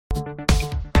Hello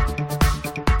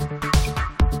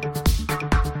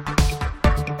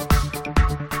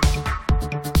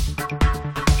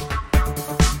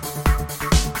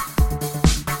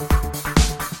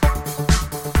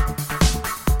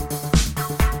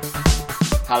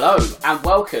and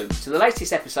welcome to the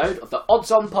latest episode of the Odds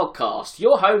On podcast,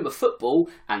 your home of football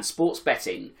and sports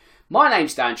betting. My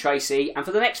name's Dan Tracey, and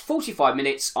for the next 45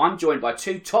 minutes I'm joined by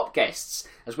two top guests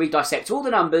as we dissect all the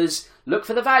numbers, look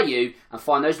for the value and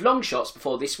find those long shots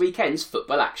before this weekend's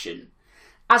football action.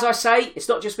 As I say, it's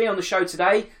not just me on the show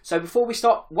today, so before we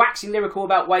start waxing lyrical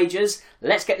about wagers,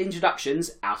 let's get the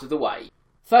introductions out of the way.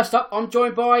 First up, I'm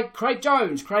joined by Craig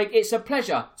Jones. Craig, it's a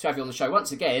pleasure to have you on the show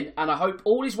once again, and I hope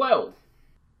all is well.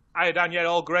 Hi Dan, yeah,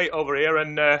 all great over here,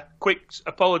 and quick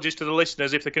apologies to the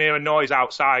listeners if they can hear a noise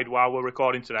outside while we're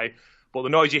recording today, but the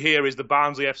noise you hear is the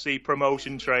Barnsley FC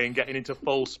promotion train getting into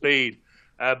full speed.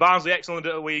 Barnsley excellent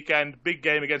at the weekend, big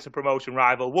game against a promotion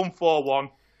rival, 1-4-1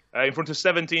 in front of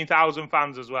 17,000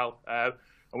 fans as well, and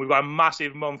we've got a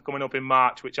massive month coming up in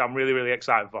March, which I'm really, really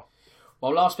excited for.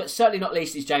 Well, last but certainly not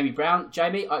least is Jamie Brown.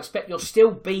 Jamie, I expect you're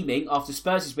still beaming after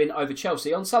Spurs' win over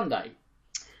Chelsea on Sunday.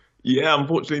 Yeah,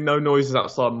 unfortunately, no noises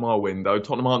outside my window.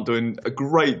 Tottenham aren't doing a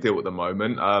great deal at the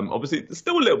moment. Obviously, there's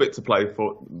still a little bit to play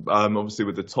for, obviously,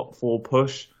 with the top four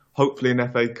push. Hopefully,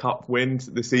 an FA Cup win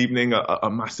this evening,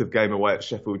 a massive game away at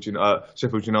Sheffield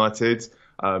United.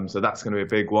 So that's going to be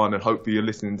a big one. And hopefully, you're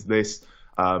listening to this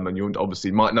and you obviously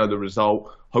might know the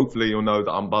result. Hopefully, you'll know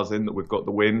that I'm buzzing, that we've got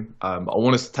the win. I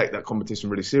want us to take that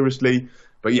competition really seriously.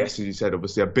 But yes, as you said,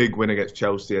 obviously a big win against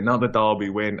Chelsea, another derby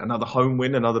win, another home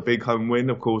win, another big home win.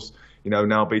 Of course,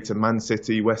 now beating Man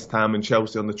City, West Ham and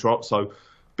Chelsea on the trot. So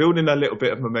building a little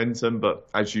bit of momentum. But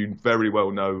as you very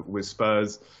well know, with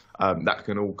Spurs, that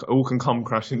can all can come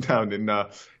crashing down in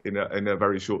a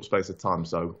very short space of time.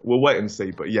 So we'll wait and see.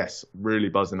 But yes, really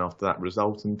buzzing after that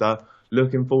result and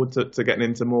looking forward to getting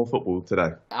into more football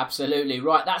today. Absolutely.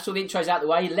 Right, that's all the intros out the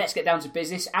way. Let's get down to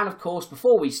business. And of course,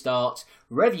 before we start,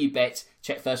 wherever you bet,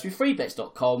 check first with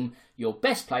freebets.com, your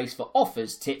best place for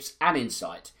offers, tips and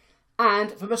insight.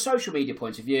 And from a social media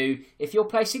point of view, if you're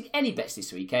placing any bets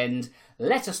this weekend,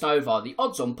 let us know via the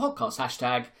Odds On Podcast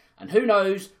hashtag, and who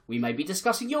knows, we may be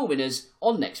discussing your winners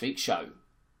on next week's show.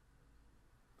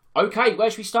 OK, where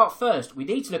should we start first? We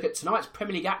need to look at tonight's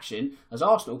Premier League action as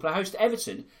Arsenal play host to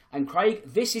Everton. And Craig,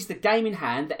 this is the game in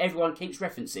hand that everyone keeps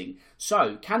referencing.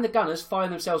 So, can the Gunners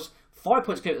find themselves 5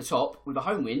 points clear at the top with a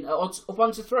home win at odds of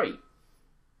 1-3?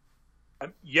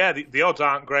 Yeah, the odds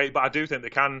aren't great, but I do think they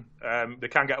can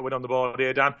get a win on the board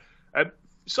here, Dan.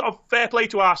 Sort of fair play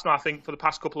to Arsenal, I think, for the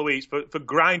past couple of weeks for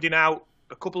grinding out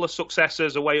a couple of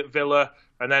successes away at Villa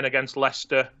and then against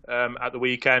Leicester at the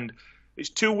weekend. It's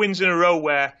 2 wins in a row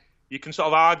where you can sort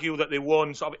of argue that they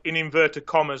won sort of in inverted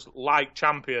commas like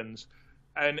champions.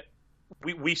 And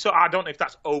we sort of, I don't know if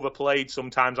that's overplayed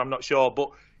sometimes, I'm not sure. But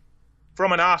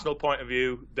from an Arsenal point of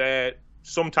view, they're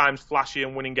sometimes flashy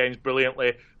and winning games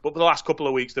brilliantly. But for the last couple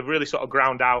of weeks, they've really sort of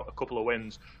ground out a couple of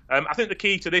wins. I think the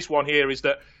key to this one here is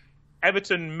that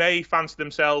Everton may fancy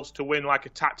themselves to win like a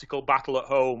tactical battle at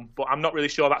home, but I'm not really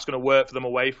sure that's going to work for them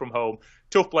away from home.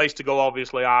 Tough place to go,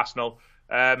 obviously, Arsenal.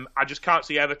 I just can't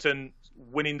see Everton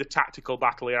winning the tactical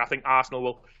battle here. I think Arsenal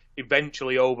will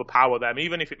eventually overpower them,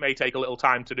 even if it may take a little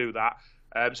time to do that.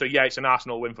 So yeah, it's an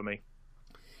Arsenal win for me.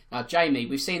 Now, Jamie,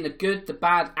 we've seen the good, the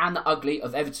bad and the ugly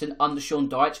of Everton under Sean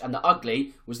Dyche, and the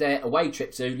ugly was their away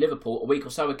trip to Liverpool a week or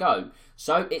so ago.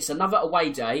 So it's another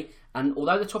away day, and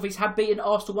although the Toffees have beaten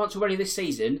Arsenal once already this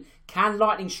season, can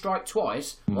Lightning strike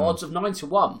twice? Odds of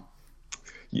 9-1.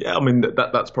 Yeah, I mean,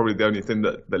 that's probably the only thing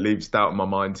that leaves doubt in my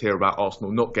mind here about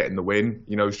Arsenal not getting the win.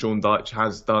 Sean Dyche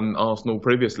has done Arsenal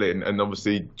previously and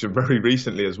obviously very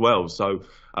recently as well. So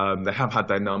they have had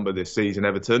their number this season,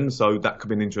 Everton. So that could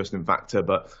be an interesting factor.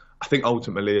 But I think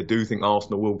ultimately, I do think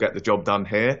Arsenal will get the job done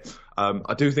here.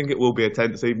 I do think it will be a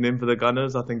tense evening for the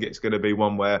Gunners. I think it's going to be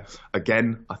one where,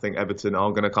 again, I think Everton are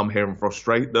going to come here and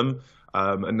frustrate them.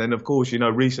 And then, of course,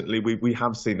 recently we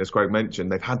have seen, as Craig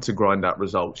mentioned, they've had to grind out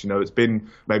results. It's been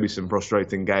maybe some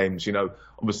frustrating games.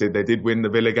 Obviously they did win the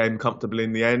Villa game comfortably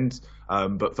in the end.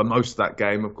 But for most of that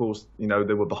game, of course, they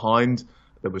were behind.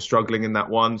 They were struggling in that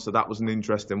one. So that was an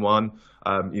interesting one.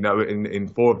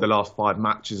 In 4 of the last 5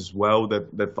 matches as well,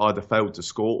 they've either failed to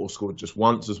score or scored just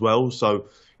once as well. So,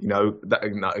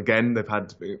 that, again,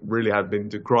 they've really been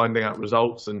grinding out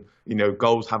results and,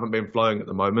 goals haven't been flowing at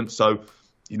the moment. So,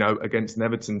 against an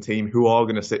Everton team who are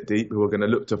going to sit deep, who are going to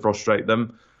look to frustrate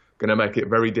them, going to make it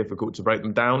very difficult to break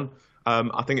them down.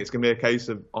 I think it's going to be a case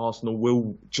of Arsenal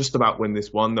will just about win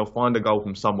this one. They'll find a goal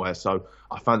from somewhere. So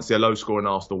I fancy a low-scoring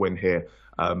Arsenal win here.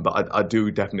 But I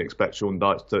do definitely expect Sean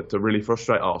Dyche to really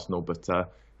frustrate Arsenal. But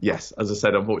yes, as I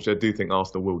said, unfortunately, I do think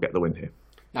Arsenal will get the win here.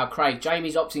 Now, Craig,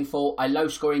 Jamie's opting for a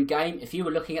low-scoring game. If you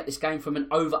were looking at this game from an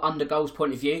over-under goals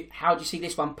point of view, how do you see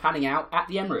this one panning out at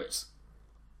the Emirates?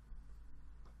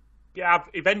 Yeah, I've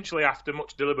eventually, after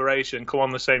much deliberation, come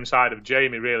on the same side of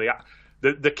Jamie, really.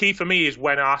 The key for me is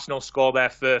when Arsenal score their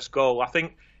first goal. I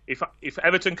think if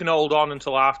Everton can hold on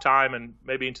until half-time and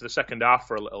maybe into the second half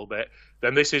for a little bit,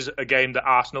 then this is a game that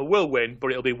Arsenal will win,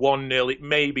 but it'll be 1-0, it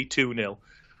may be 2-0.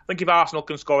 I think if Arsenal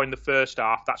can score in the first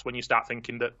half, that's when you start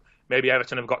thinking that maybe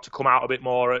Everton have got to come out a bit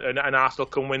more and Arsenal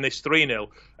can win this 3-0.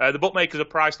 The bookmakers have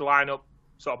priced the line-up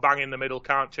sort of bang in the middle,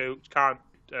 can't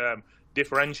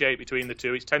differentiate between the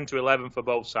two. It's 10-11 for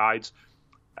both sides.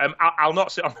 I'll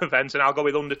not sit on the fence and I'll go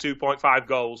with under 2.5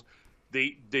 goals.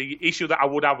 The issue that I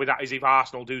would have with that is if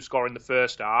Arsenal do score in the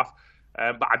first half.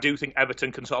 But I do think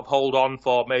Everton can sort of hold on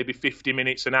for maybe 50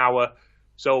 minutes, an hour.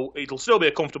 So it'll still be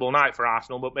a comfortable night for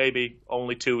Arsenal, but maybe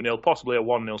only 2-0, possibly a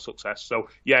 1-0 success. So,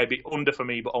 yeah, it'd be under for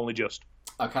me, but only just.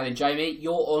 OK then, Jamie,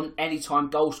 you're on anytime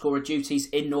goal scorer duties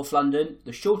in North London.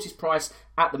 The shortest price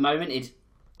at the moment is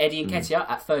Eddie Nketiah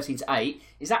at 13-8.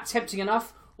 Is that tempting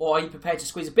enough, or are you prepared to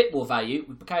squeeze a bit more value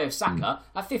with Bukayo Saka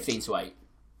at 15-8?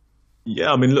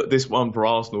 Yeah, I mean, look, this one for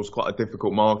Arsenal is quite a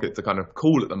difficult market to kind of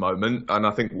call at the moment. And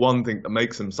I think one thing that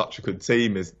makes them such a good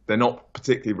team is they're not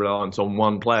particularly reliant on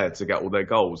one player to get all their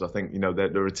goals. I think,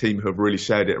 they're a team who have really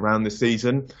shared it around this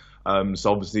season.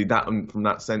 So obviously that, from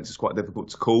that sense, is quite difficult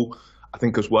to call. I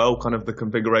think as well, kind of the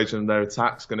configuration of their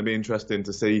attack's going to be interesting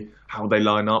to see how they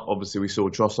line up. Obviously, we saw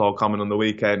Trossard coming on the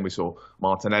weekend. We saw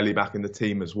Martinelli back in the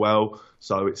team as well.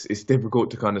 So it's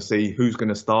difficult to kind of see who's going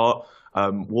to start.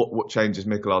 What changes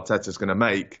Mikel Arteta's going to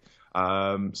make.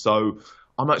 So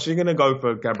I'm actually going to go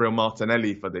for Gabriel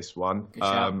Martinelli for this one.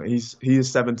 He is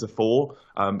 7-4,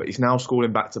 but he's now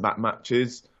scoring back-to-back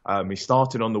matches. He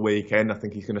started on the weekend. I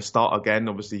think he's going to start again.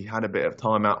 Obviously, he had a bit of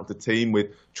time out of the team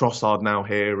with Trossard now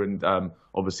here and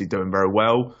obviously doing very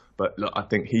well. But look, I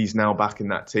think he's now back in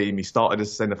that team. He started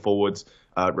as centre-forwards,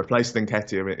 replaced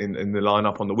Nketiah in the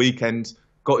lineup on the weekend.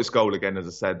 Got his goal again, as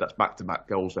I said. That's back-to-back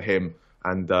goals for him.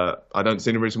 And I don't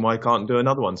see any reason why he can't do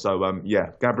another one. So,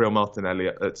 Gabriel Martinelli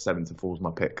at 7-4 is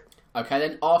my pick. OK,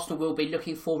 then Arsenal will be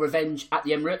looking for revenge at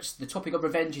the Emirates. The topic of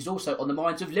revenge is also on the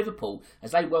minds of Liverpool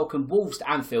as they welcome Wolves to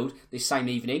Anfield this same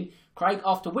evening. Craig,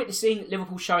 after witnessing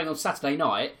Liverpool showing on Saturday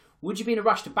night, would you be in a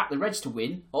rush to back the Reds to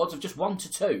win? Odds of just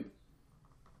 1-2?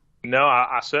 No,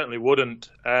 I certainly wouldn't.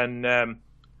 And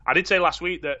I did say last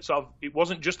week that sort of it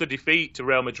wasn't just the defeat to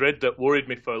Real Madrid that worried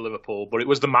me for Liverpool, but it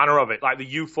was the manner of it. Like the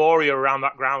euphoria around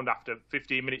that ground after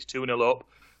 15 minutes 2-0 up,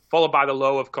 followed by the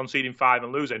low of conceding 5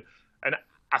 and losing. And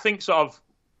I think sort of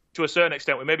to a certain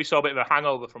extent we maybe saw a bit of a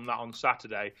hangover from that on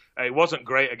Saturday. It wasn't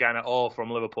great again at all from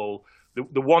Liverpool. The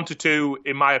 1-2,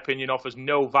 in my opinion, offers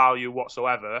no value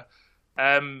whatsoever.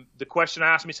 The question I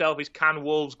ask myself is, can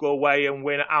Wolves go away and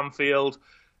win at Anfield?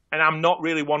 And I'm not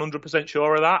really 100%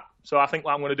 sure of that. So I think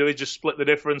what I'm going to do is just split the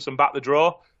difference and back the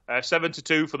draw.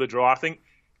 7-2 for the draw. I think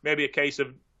maybe a case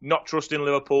of not trusting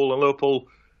Liverpool and Liverpool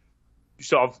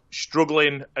sort of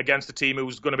struggling against a team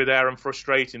who's going to be there and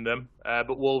frustrating them.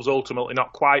 But Wolves ultimately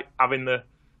not quite having the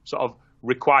sort of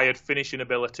required finishing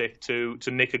ability to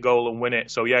nick a goal and win it.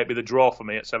 So yeah, it'd be the draw for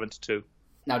me at 7-2.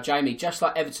 Now, Jamie, just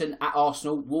like Everton at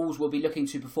Arsenal, Wolves will be looking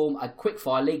to perform a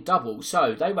quickfire league double.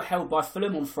 So they were held by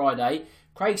Fulham on Friday.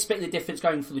 Craig split the difference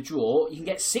going for the draw. You can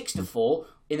get 6-4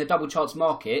 in the double chance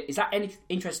market. Is that any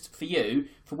interest for you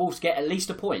for Wolves to get at least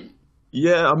a point?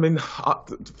 Yeah, I mean,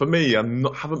 for me,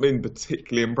 haven't been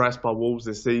particularly impressed by Wolves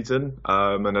this season,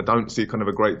 and I don't see kind of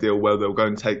a great deal where they'll go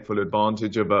and take full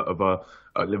advantage of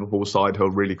a Liverpool side who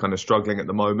are really kind of struggling at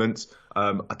the moment.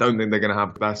 I don't think they're going to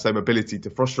have that same ability to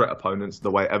frustrate opponents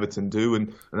the way Everton do,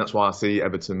 and that's why I see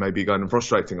Everton maybe going and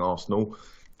frustrating Arsenal.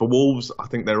 For Wolves, I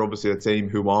think they're obviously a team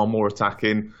who are more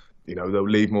attacking. They'll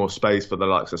leave more space for the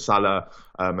likes of Salah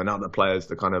and other players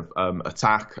to kind of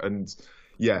attack. And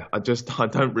yeah, I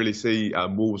don't really see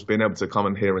Wolves being able to come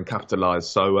in here and capitalise.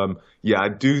 So I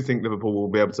do think Liverpool will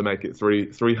be able to make it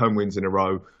three home wins in a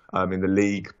row in the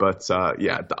league. But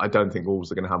I don't think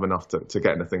Wolves are going to have enough to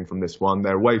get anything from this one.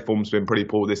 Their away form's been pretty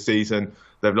poor this season.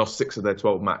 They've lost 6 of their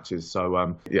 12 matches. So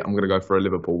I'm going to go for a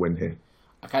Liverpool win here.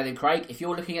 OK then, Craig, if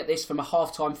you're looking at this from a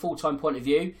half-time, full-time point of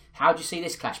view, how do you see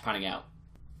this clash panning out?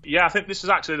 Yeah, I think this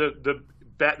is actually the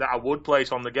bet that I would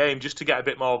place on the game, just to get a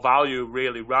bit more value,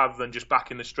 really, rather than just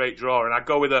backing the straight draw. And I'd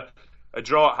go with a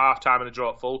draw at half-time and a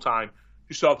draw at full-time,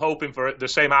 just sort of hoping for the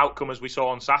same outcome as we saw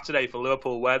on Saturday for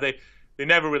Liverpool, where they they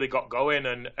never really got going.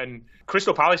 And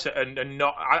Crystal Palace and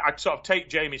not. I sort of take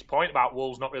Jamie's point about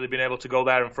Wolves not really being able to go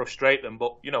there and frustrate them,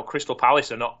 but Crystal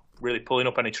Palace are not really pulling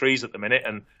up any trees at the minute,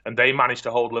 and they managed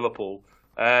to hold Liverpool.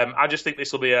 I just think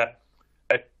this will be a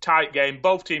tight game.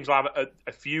 Both teams will have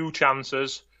a few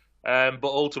chances, but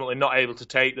ultimately not able to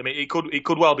take them. It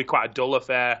could well be quite a dull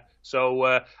affair. So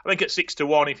I think at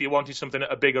 6-1, if you wanted something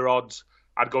at a bigger odds,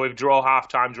 I'd go with draw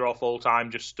half-time, draw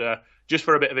full-time, just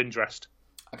for a bit of interest.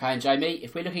 Okay, and Jamie,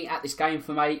 if we're looking at this game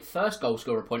from a first goal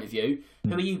scorer point of view,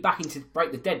 who are you backing to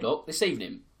break the deadlock this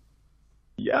evening?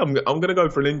 Yeah, I'm going to go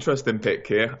for an interesting pick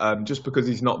here, just because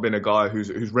he's not been a guy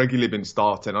who's regularly been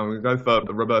starting. I'm going to go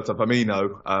for Roberto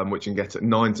Firmino, which can get at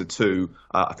 9-2.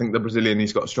 I think the Brazilian,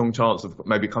 he's got a strong chance of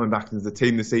maybe coming back into the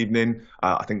team this evening.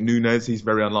 I think Nunes, he's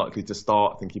very unlikely to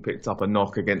start. I think he picked up a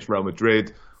knock against Real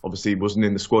Madrid. Obviously, he wasn't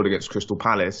in the squad against Crystal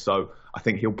Palace, so I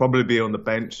think he'll probably be on the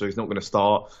bench, so he's not going to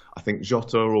start. I think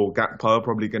Jota or Gakpo are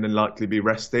probably going to likely be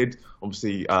rested.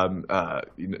 Obviously,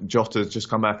 Jota's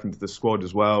just come back into the squad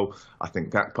as well. I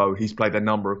think Gakpo, he's played a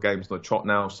number of games on the trot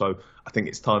now, so I think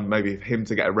it's time maybe for him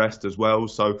to get a rest as well.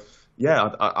 So,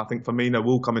 yeah, I think Firmino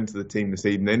will come into the team this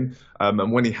evening.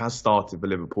 And when he has started for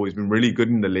Liverpool, he's been really good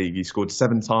in the league. He scored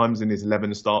 7 times in his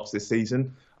 11 starts this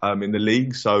season in the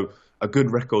league, so a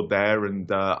good record there,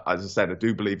 and as I said, I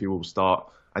do believe he will start.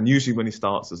 And usually when he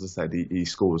starts, as I said, he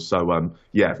scores. So,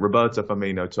 Roberto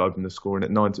Firmino to open the scoring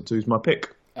at 9-2 is my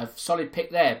pick. A solid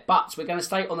pick there. But we're going to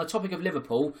stay on the topic of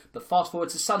Liverpool, but fast forward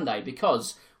to Sunday,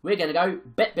 because we're going to go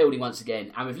bet building once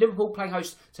again. And with Liverpool playing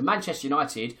host to Manchester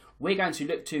United, we're going to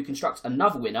look to construct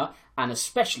another winner, and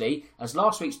especially as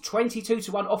last week's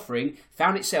 22-1 offering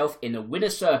found itself in the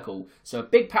winner's circle. So a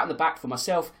big pat on the back for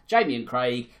myself, Jamie and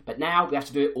Craig, but now we have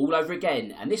to do it all over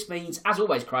again. And this means, as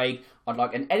always, Craig, I'd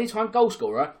like an anytime goal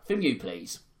scorer from you,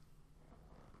 please.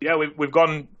 Yeah, we've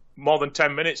gone more than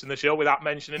 10 minutes in the show without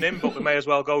mentioning him, but we may as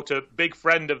well go to big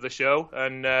friend of the show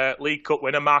and League Cup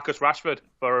winner Marcus Rashford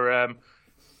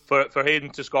for him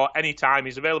to score any time.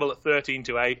 He's available at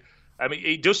 13-8.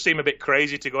 It does seem a bit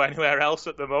crazy to go anywhere else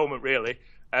at the moment, really.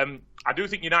 I do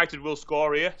think United will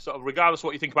score here, sort of regardless of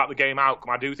what you think about the game outcome.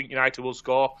 I do think United will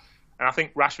score, and I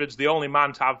think Rashford's the only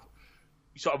man to have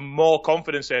sort of more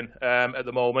confidence in at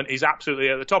the moment. He's absolutely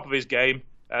at the top of his game,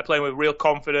 playing with real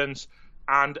confidence.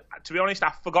 And to be honest,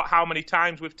 I forgot how many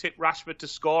times we've tipped Rashford to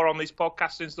score on this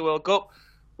podcast since the World Cup.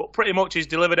 But pretty much he's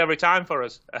delivered every time for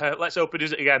us. Let's hope he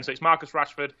does it again. So it's Marcus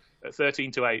Rashford at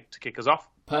 13-8 to kick us off.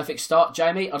 Perfect start,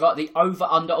 Jamie. I'd like the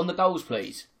over-under on the goals,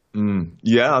 please.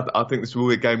 Yeah, I think this will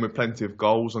be a game with plenty of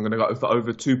goals. I'm going to go for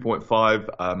over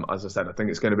 2.5. As I said, I think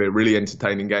it's going to be a really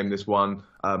entertaining game, this one.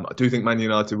 I do think Man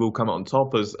United will come out on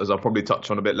top, as I'll probably touch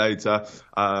on a bit later.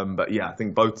 But yeah, I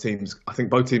think both teams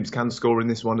can score in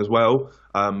this one as well.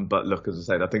 But look, as I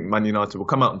said, I think Man United will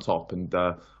come out on top, and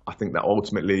I think that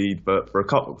ultimately lead for a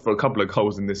couple of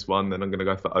goals in this one. Then I'm going to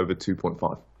go for over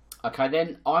 2.5. Okay,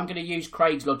 then I'm going to use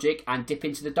Craig's logic and dip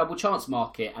into the double chance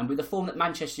market. And with the form that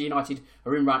Manchester United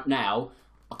are in right now,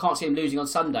 I can't see them losing on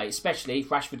Sunday, especially if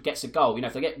Rashford gets a goal.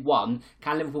 If they get 1,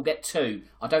 can Liverpool get 2?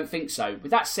 I don't think so. With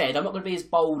that said, I'm not going to be as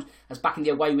bold as backing the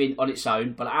away win on its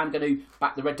own, but I am going to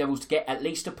back the Red Devils to get at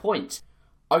least a point.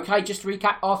 Okay, just to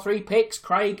recap our 3 picks.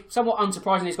 Craig, somewhat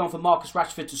unsurprisingly, has gone for Marcus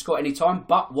Rashford to score any time,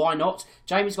 but why not?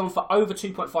 Jamie's gone for over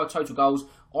 2.5 total goals.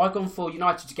 I've gone for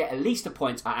United to get at least a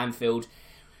point at Anfield.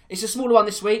 It's a smaller one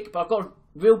this week, but I've got a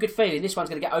real good feeling this one's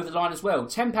going to get over the line as well.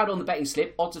 £10 on the betting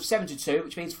slip, odds of 7-2,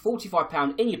 which means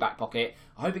 £45 in your back pocket.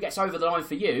 I hope it gets over the line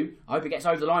for you. I hope it gets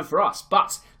over the line for us.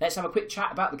 But let's have a quick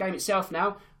chat about the game itself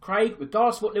now. Craig,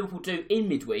 regardless of what Liverpool do in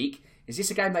midweek, is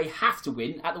this a game they have to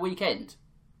win at the weekend?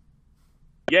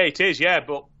 Yeah, it is,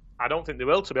 but I don't think they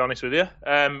will, to be honest with you.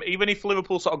 Even if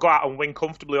Liverpool sort of go out and win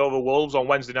comfortably over Wolves on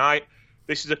Wednesday night,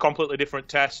 this is a completely different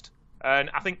test. And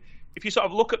I think if you sort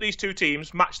of look at these two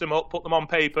teams, match them up, put them on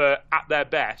paper at their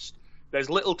best, there's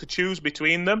little to choose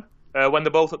between them when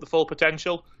they're both at the full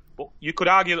potential. But you could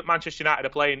argue that Manchester United are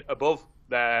playing above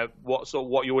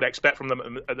what you would expect from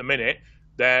them at the minute.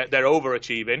 They're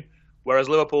overachieving, whereas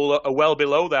Liverpool are well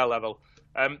below their level.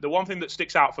 The one thing that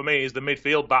sticks out for me is the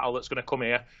midfield battle that's going to come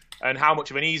here, and how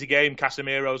much of an easy game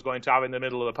Casemiro is going to have in the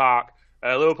middle of the park.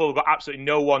 Liverpool have got absolutely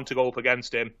no one to go up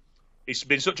against him. He's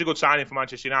been such a good signing for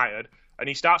Manchester United, and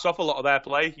he starts off a lot of their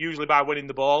play, usually by winning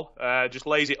the ball, just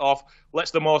lays it off,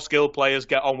 lets the more skilled players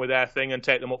get on with their thing and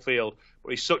take them upfield.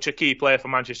 But he's such a key player for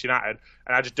Manchester United,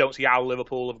 and I just don't see how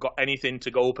Liverpool have got anything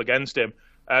to go up against him.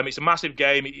 It's a massive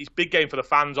game. It's a big game for the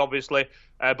fans, obviously,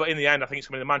 but in the end, I think it's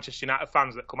going to be the Manchester United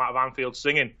fans that come out of Anfield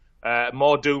singing.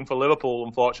 More doom for Liverpool,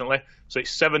 unfortunately. So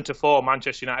it's 7-4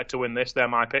 Manchester United to win this. They're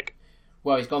my pick.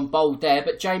 Well, he's gone bold there.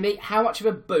 But Jamie, how much of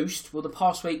a boost will the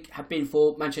past week have been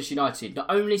for Manchester United? Not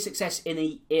only success in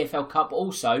the EFL Cup, but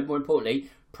also, more importantly,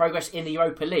 progress in the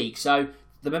Europa League. So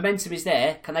the momentum is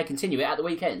there. Can they continue it at the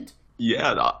weekend?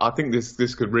 Yeah, I think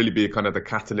this could really be kind of the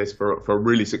catalyst for a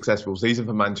really successful season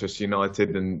for Manchester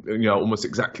United, and almost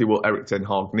exactly what Erik ten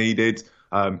Hag needed.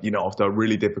 After a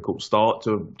really difficult start,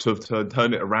 to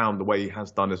turn it around the way he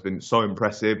has done has been so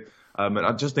impressive. And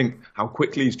I just think how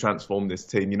quickly he's transformed this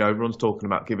team. Everyone's talking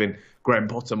about giving Graham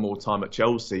Potter more time at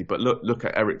Chelsea, but look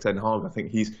at Erik ten Hag. I think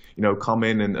he's come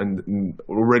in and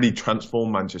already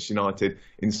transformed Manchester United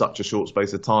in such a short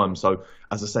space of time. So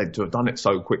as I said, to have done it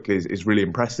so quickly is really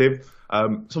impressive.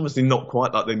 It's obviously not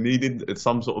quite like they needed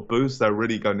some sort of boost. They're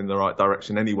really going in the right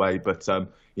direction anyway. But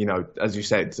as you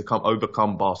said, to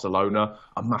overcome Barcelona,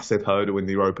 a massive hurdle in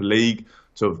the Europa League,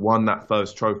 to have won that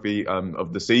first trophy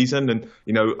of the season. And,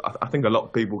 I think a lot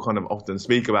of people kind of often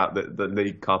speak about the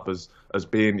League Cup as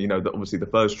being, obviously the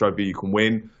first trophy you can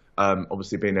win,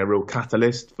 obviously being a real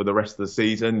catalyst for the rest of the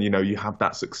season. You have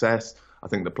that success. I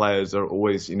think the players are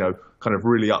always, kind of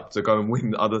really up to go and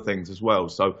win other things as well.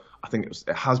 So I think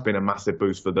it has been a massive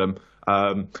boost for them.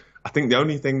 I think the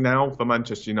only thing now for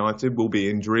Manchester United will be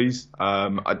injuries.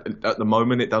 At the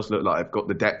moment, it does look like they've got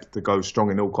the depth to go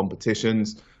strong in all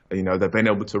competitions. They've been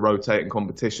able to rotate in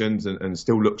competitions and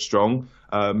still look strong.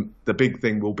 The big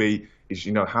thing will be is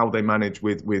how they manage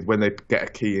with when they get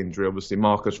a key injury. Obviously,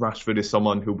 Marcus Rashford is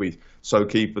someone who'll be so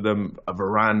key for them. A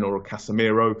Varane or a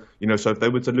Casemiro. So if they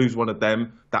were to lose one of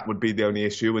them, that would be the only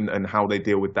issue and how they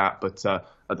deal with that. But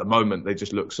at the moment, they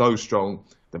just look so strong.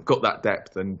 They've got that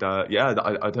depth, and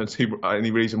I don't see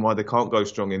any reason why they can't go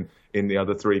strong in the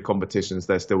other three competitions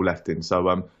they're still left in.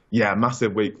 So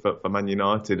massive week for Man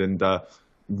United, and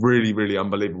really, really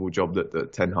unbelievable job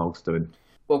that Ten Hag's doing.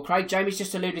 Well, Craig, Jamie's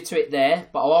just alluded to it there,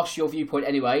 but I'll ask your viewpoint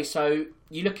anyway. So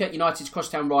you look at United's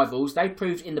crosstown rivals. They've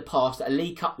proved in the past that a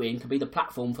League Cup win can be the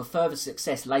platform for further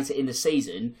success later in the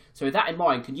season. So with that in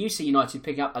mind, can you see United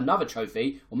picking up another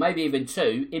trophy, or maybe even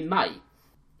two, in May?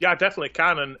 Yeah, I definitely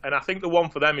can, and I think the one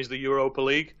for them is the Europa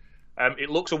League. It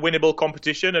looks a winnable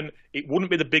competition, and it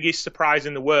wouldn't be the biggest surprise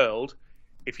in the world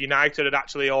if United had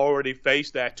actually already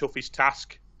faced their toughest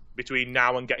task between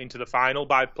now and getting to the final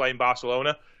by playing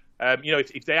Barcelona.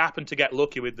 If they happen to get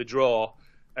lucky with the draw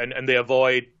and they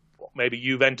avoid maybe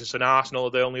Juventus and Arsenal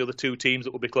are the only other two teams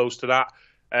that will be close to that,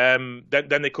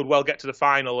 then they could well get to the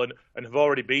final and have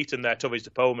already beaten their toughest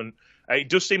opponent. It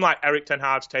does seem like Erik ten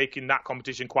Hag's taking that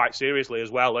competition quite seriously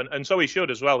as well, and so he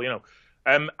should as well.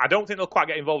 I don't think they'll quite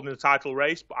get involved in the title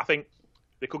race, but I think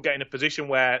they could get in a position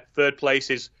where third place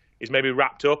is maybe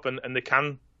wrapped up and they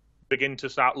can begin to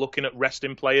start looking at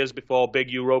resting players before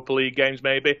big Europa League games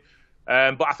maybe.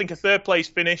 But I think a third place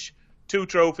finish, 2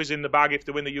 trophies in the bag if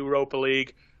they win the Europa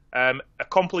League, a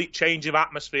complete change of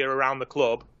atmosphere around the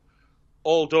club,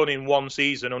 all done in one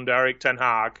season under Erik ten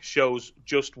Hag, shows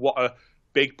just what a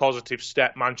big positive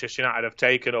step Manchester United have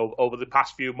taken over the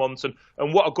past few months,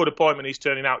 and what a good appointment he's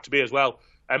turning out to be as well.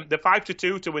 They're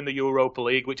 5-2 to win the Europa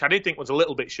League, which I did think was a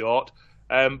little bit short,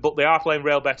 but they are playing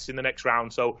Real Betis in the next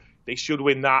round, so they should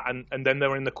win that, and then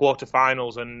they're in the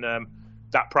quarterfinals, and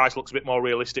that price looks a bit more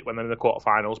realistic when they're in the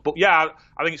quarterfinals. But yeah,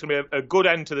 I think it's going to be a good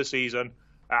end to the season.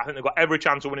 I think they've got every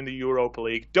chance of winning the Europa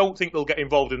League. Don't think they'll get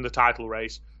involved in the title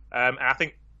race, and I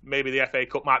think maybe the FA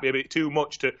Cup might be a bit too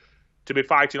much to be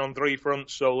fighting on 3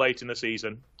 fronts so late in the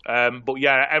season. But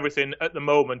yeah, everything at the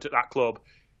moment at that club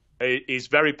is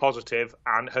very positive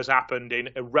and has happened in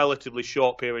a relatively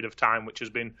short period of time, which has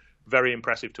been very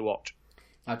impressive to watch.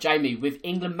 Now, Jamie, with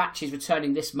England matches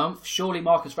returning this month, surely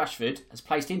Marcus Rashford has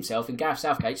placed himself in Gareth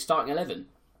Southgate's starting 11.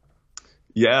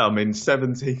 Yeah,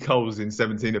 17 goals in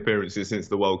 17 appearances since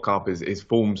the World Cup. His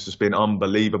form's just been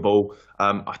unbelievable.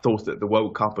 I thought at the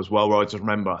World Cup as well, I just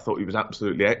remember I thought he was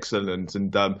absolutely excellent.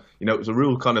 And, it was a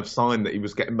real kind of sign that he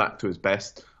was getting back to his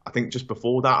best. I think just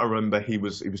before that, I remember he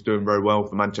was doing very well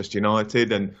for Manchester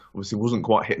United, and obviously wasn't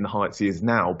quite hitting the heights he is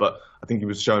now. But I think he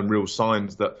was showing real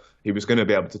signs that he was going to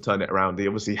be able to turn it around. He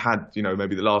obviously had,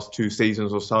 maybe the last 2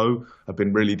 seasons or so have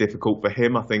been really difficult for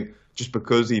him. I think just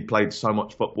because he played so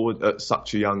much football at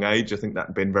such a young age, I think that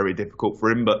had been very difficult for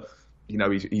him. But,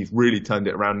 he's really turned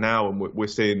it around now, and we're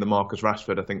seeing the Marcus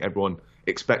Rashford I think everyone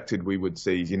expected we would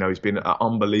see. He's been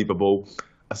unbelievable.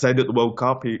 I said at the World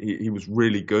Cup, he was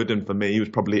really good, and for me, he was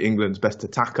probably England's best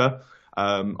attacker.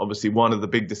 Obviously, one of the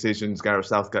big decisions Gareth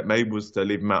Southgate made was to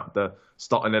leave him out the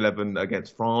starting 11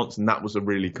 against France, and that was a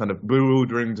really kind of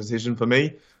bewildering decision for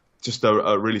me. Just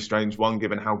a really strange one,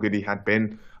 given how good he had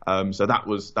been. So that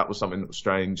was something that was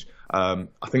strange. I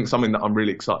think something that I'm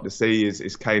really excited to see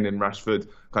is Kane and Rashford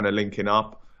kind of linking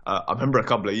up. I remember a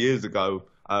couple of years ago,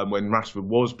 when Rashford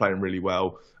was playing really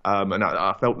well. And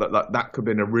I felt that could have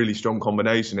been a really strong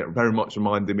combination. It very much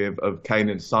reminded me of Kane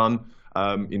and Son,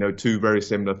 two very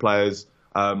similar players.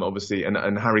 Obviously,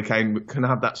 and Harry Kane can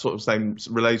have that sort of same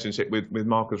relationship with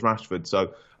Marcus Rashford.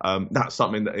 So that's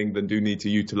something that England do need to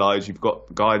utilise. You've got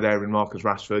a guy there in Marcus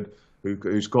Rashford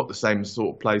who's got the same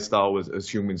sort of play style as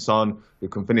Heung-min Son, who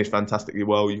can finish fantastically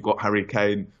well. You've got Harry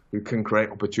Kane, who can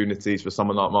create opportunities for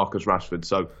someone like Marcus Rashford.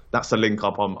 So that's a link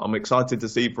up I'm excited to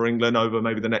see for England over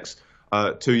maybe the next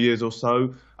 2 years or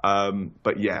so.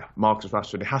 But yeah, Marcus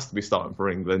Rashford, it has to be starting for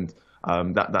England.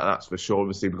 That's for sure.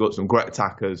 Obviously, we've got some great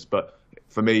attackers, but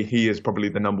for me, he is probably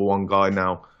the number one guy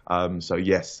now. So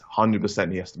yes,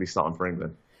 100% he has to be starting for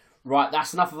England. Right,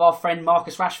 that's enough of our friend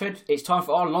Marcus Rashford. It's time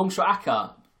for our longshot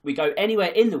acca. We go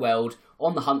anywhere in the world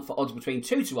on the hunt for odds between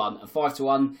 2-1 and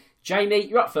 5-1. Jamie,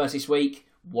 you're up first this week.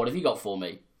 What have you got for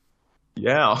me?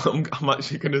 Yeah, I'm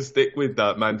actually going to stick with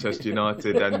Manchester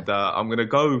United, and I'm going to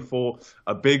go for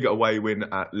a big away win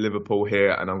at Liverpool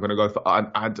here, and I'm going to go for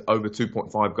add over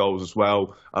 2.5 goals as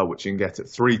well, which you can get at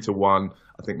 3-1.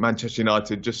 I think Manchester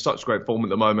United just such great form at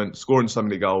the moment, scoring so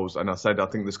many goals, and I think there's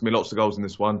going to be lots of goals in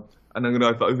this one, and I'm going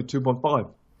to go for over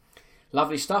 2.5.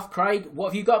 Lovely stuff, Craig. What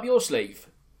have you got up your sleeve?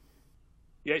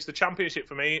 Yeah, it's the Championship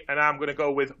for me, and I'm going to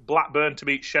go with Blackburn to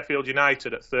beat Sheffield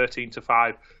United at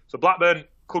 13-5. So Blackburn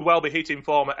could well be hitting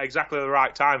form at exactly the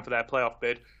right time for their playoff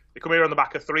bid. They come here on the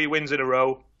back of 3 wins in a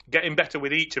row, getting better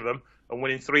with each of them, and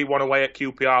winning 3-1 away at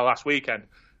QPR last weekend.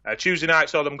 Tuesday night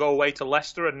saw them go away to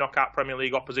Leicester and knock out Premier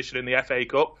League opposition in the FA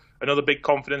Cup. Another big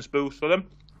confidence boost for them.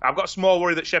 I've got a small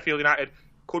worry that Sheffield United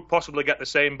could possibly get the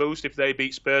same boost if they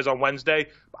beat Spurs on Wednesday,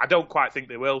 but I don't quite think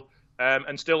they will.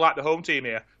 And still like the home team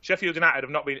here. Sheffield United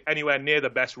have not been anywhere near the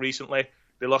best recently.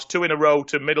 They lost 2 in a row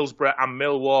to Middlesbrough and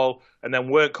Millwall, and then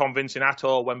weren't convincing at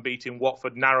all when beating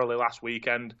Watford narrowly last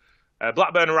weekend.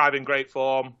 Blackburn arrive in great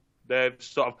form. They're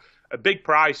sort of a big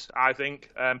price, I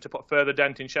think, to put further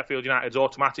dent in Sheffield United's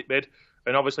automatic bid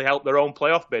and obviously help their own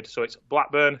playoff bid. So it's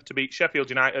Blackburn to beat Sheffield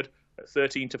United at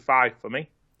 13-5 for me.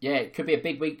 Yeah, it could be a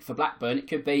big week for Blackburn. It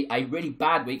could be a really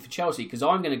bad week for Chelsea, because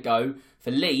I'm going to go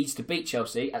for Leeds to beat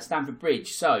Chelsea at Stamford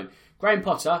Bridge. So, Graham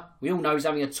Potter, we all know he's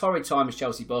having a torrid time as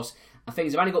Chelsea boss, and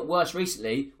things have only got worse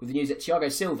recently with the news that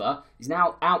Thiago Silva is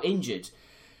now out injured.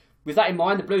 With that in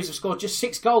mind, the Blues have scored just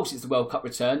 6 goals since the World Cup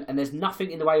return, and there's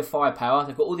nothing in the way of firepower.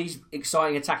 They've got all these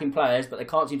exciting attacking players, but they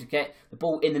can't seem to get the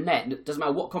ball in the net. And it doesn't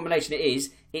matter what combination it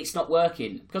is, it's not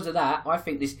working. Because of that, I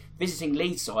think this visiting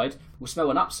Leeds side will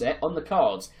smell an upset on the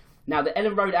cards. Now, the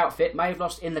Ellen Road outfit may have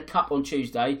lost in the Cup on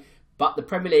Tuesday, but the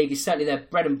Premier League is certainly their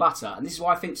bread and butter. And this is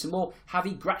why I think some more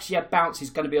Javi Gracia bounce is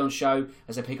going to be on show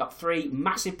as they pick up 3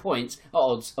 massive points at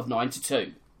odds of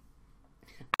 9-2.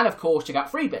 And of course, check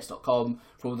out freebets.com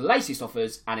for all the latest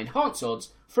offers and enhanced odds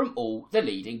from all the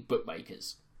leading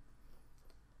bookmakers.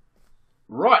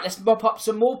 Right, let's mop up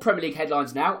some more Premier League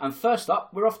headlines now. And first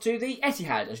up, we're off to the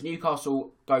Etihad as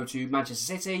Newcastle go to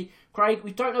Manchester City. Craig,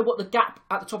 we don't know what the gap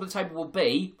at the top of the table will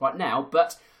be right now,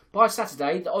 but by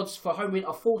Saturday, the odds for home win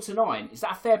are 4-9. Is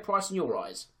that a fair price in your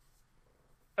eyes?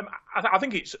 I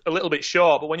think it's a little bit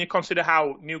short, but when you consider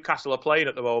how Newcastle are playing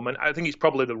at the moment, I think it's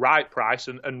probably the right price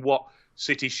and what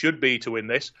City should be to win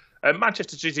this.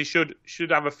 Manchester City should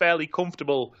have a fairly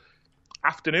comfortable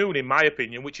afternoon, in my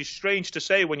opinion, which is strange to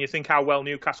say when you think how well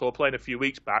Newcastle are playing a few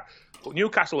weeks back. But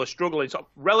Newcastle are struggling, sort of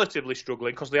relatively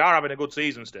struggling, because they are having a good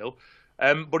season still.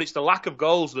 But it's the lack of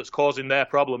goals that's causing their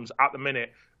problems at the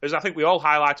minute. As I think we all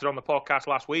highlighted on the podcast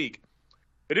last week,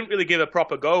 they didn't really give a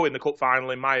proper go in the cup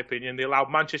final, in my opinion. They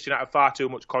allowed Manchester United far too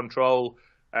much control.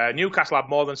 Newcastle had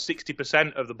more than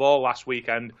 60% of the ball last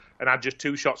weekend and had just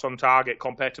 2 shots on target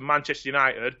compared to Manchester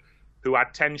United, who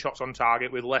had 10 shots on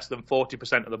target with less than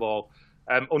 40% of the ball.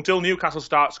 Until Newcastle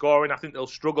start scoring, I think they'll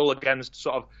struggle against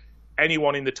sort of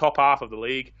anyone in the top half of the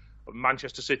league. But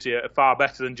Manchester City are far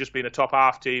better than just being a top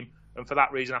half team. And for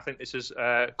that reason, I think this is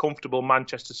a comfortable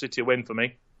Manchester City win for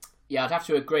me. Yeah, I'd have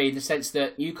to agree in the sense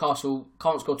that Newcastle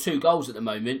can't score 2 goals at the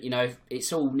moment. You know,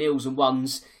 it's all nils and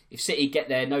ones. If City get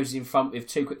their noses in front with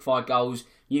 2 quick-fire goals,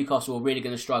 Newcastle are really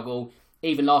going to struggle.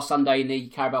 Even last Sunday in the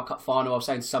Carabao Cup final, I was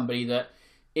saying to somebody that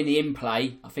in the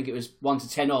in-play, I think it was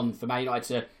 1-10 on for Man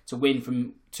United to win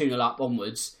from 2-0 up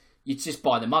onwards. You'd just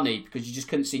buy the money because you just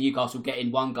couldn't see Newcastle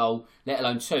getting 1 goal, let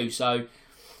alone 2. So,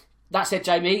 that said,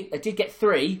 Jamie, they did get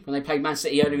 3 when they played Man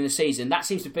City earlier in the season. That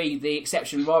seems to be the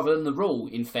exception rather than the rule,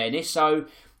 in fairness. So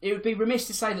it would be remiss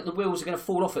to say that the wheels are going to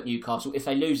fall off at Newcastle if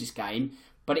they lose this game,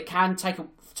 but it can take a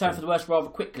turn for the worse rather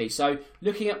quickly. So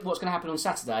looking at what's going to happen on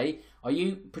Saturday, are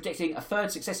you predicting a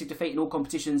 3rd successive defeat in all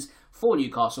competitions for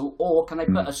Newcastle, or can they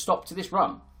put a stop to this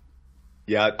run?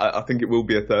 Yeah, I think it will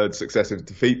be a third successive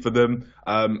defeat for them.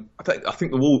 I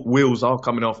think the wheels are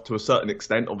coming off to a certain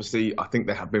extent. Obviously, I think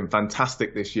they have been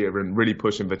fantastic this year and really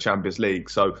pushing for Champions League.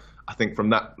 So I think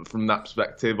from that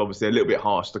perspective, obviously a little bit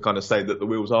harsh to kind of say that the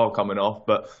wheels are coming off.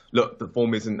 But look, the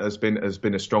form isn't has been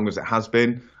as strong as it has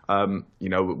been.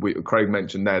 Craig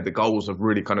mentioned there the goals have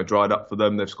really kind of dried up for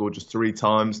them. They've scored just 3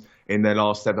 times in their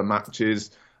last 7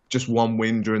 matches. Just 1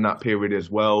 win during that period as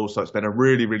well. So it's been a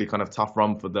really, really kind of tough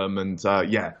run for them. And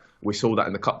we saw that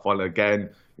in the cup final again.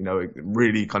 It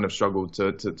really kind of struggled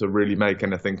to really make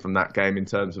anything from that game in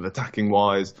terms of attacking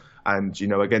wise. And,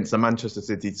 against the Manchester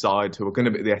City side who are going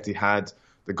to be at the Etihad,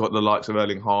 they've got the likes of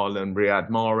Erling Haaland, Riyad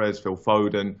Mahrez, Phil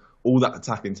Foden, all that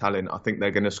attacking talent. I think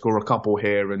they're going to score a couple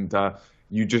here. And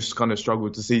you just kind of struggle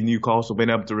to see Newcastle being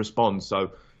able to respond.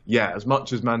 So, yeah, as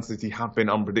much as Man City have been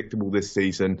unpredictable this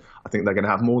season, I think they're going to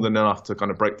have more than enough to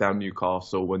kind of break down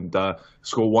Newcastle and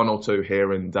score 1 or 2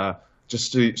 here and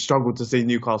just to struggle to see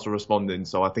Newcastle responding.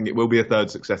 So I think it will be a third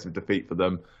successive defeat for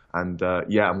them. And I'm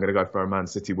going to go for a Man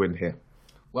City win here.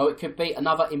 Well, it could be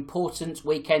another important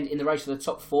weekend in the race for the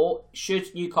top 4.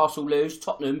 Should Newcastle lose,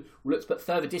 Tottenham will look to put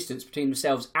further distance between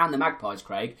themselves and the Magpies,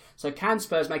 Craig. So can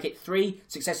Spurs make it 3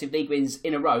 successive league wins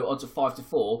in a row, odds of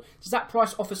 5-4? Does that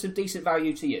price offer some decent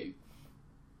value to you?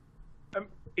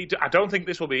 I don't think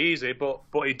this will be easy, but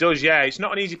it does, yeah. It's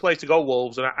not an easy place to go,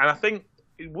 Wolves. And I think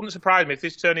it wouldn't surprise me if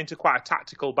this turned into quite a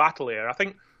tactical battle here. I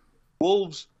think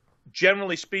Wolves,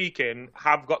 generally speaking,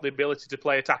 have got the ability to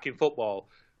play attacking football.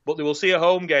 But they will see a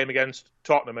home game against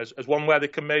Tottenham as one where they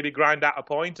can maybe grind out a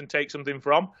point and take something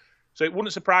from. So it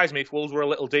wouldn't surprise me if Wolves were a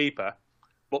little deeper.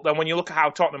 But then when you look at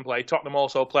how Tottenham play, Tottenham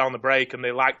also play on the break and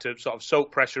they like to sort of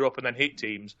soak pressure up and then hit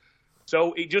teams.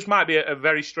 So it just might be a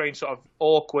very strange sort of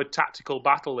awkward tactical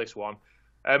battle, this one.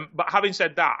 But having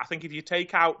said that, I think if you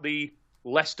take out the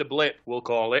Leicester blip, we'll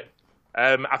call it,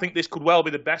 I think this could well be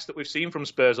the best that we've seen from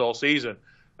Spurs all season.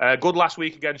 Good last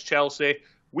week against Chelsea.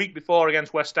 Week before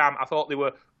against West Ham, I thought they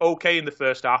were okay in the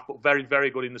first half, but very, very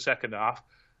good in the second half.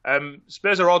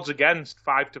 Spurs are odds against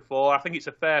 5-4. I think it's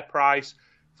a fair price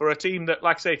for a team that,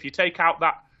 like I say, if you take out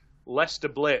that Leicester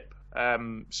blip,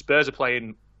 Spurs are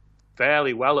playing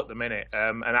fairly well at the minute.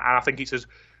 And I think it's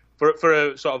for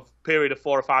a sort of period of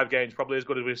 4 or 5 games, probably as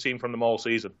good as we've seen from them all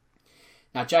season.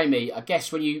 Now, Jamie, I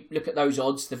guess when you look at those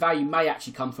odds, the value may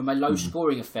actually come from a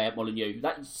low-scoring affair at Molineux.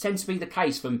 That tends to be the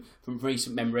case from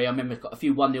recent memory. I remember a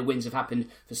few 1-0 wins have happened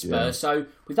for Spurs. Yeah. So,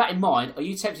 with that in mind, are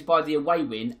you tempted by the away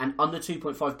win and under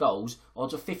 2.5 goals,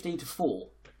 odds of 15-4?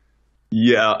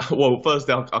 Yeah, well,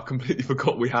 firstly, I completely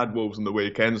forgot we had Wolves on the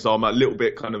weekend, so I'm a little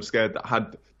bit kind of scared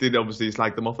that did obviously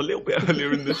slag them off a little bit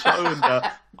earlier in the show, and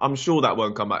I'm sure that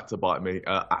won't come back to bite me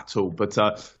at all. But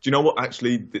do you know what?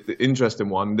 Actually, the interesting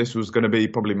one, this was going to be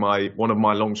probably one of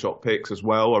my long shot picks as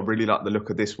well. I really like the look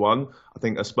of this one. I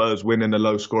think a Spurs win in a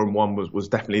low scoring one was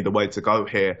definitely the way to go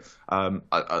here.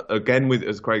 Again,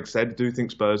 as Craig said, I do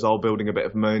think Spurs are building a bit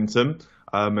of momentum.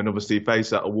 And obviously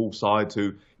face at a Wolves side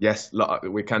who, yes,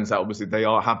 we can say obviously they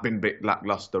have been a bit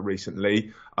lacklustre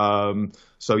recently.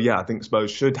 So yeah, I think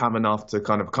Spurs should have enough to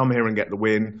kind of come here and get the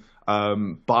win.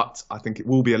 But I think it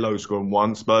will be a low scoring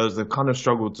one. Spurs, they've kind of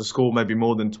struggled to score maybe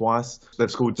more than twice.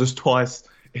 They've scored just twice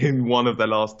in one of their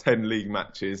last 10 league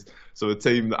matches. So a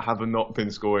team that have not been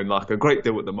scoring like a great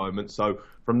deal at the moment. So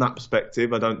from that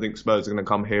perspective, I don't think Spurs are going to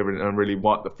come here and really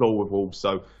wipe the floor with Wolves.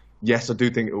 So yes, I do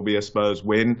think it will be a Spurs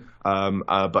win,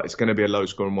 but it's going to be a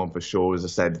low-scoring one for sure. As I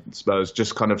said, Spurs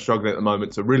just kind of struggling at the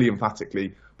moment to really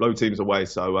emphatically blow teams away.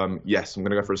 So, yes, I'm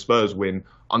going to go for a Spurs win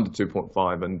under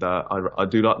 2.5, and I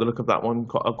do like the look of that one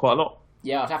quite a lot.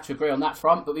 Yeah, I'd have to agree on that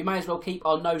front, but we may as well keep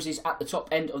our noses at the top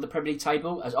end of the Premier League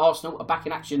table as Arsenal are back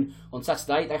in action on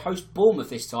Saturday. They host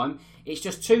Bournemouth this time. It's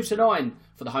just 2-9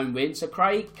 for the home win. So,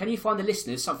 Craig, can you find the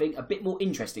listeners something a bit more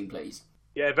interesting, please?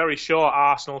 Yeah, very short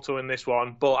Arsenal to win this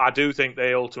one, but I do think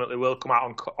they ultimately will come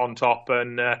out on top,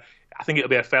 and I think it'll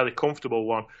be a fairly comfortable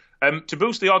one. To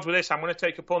boost the odds with this, I'm going to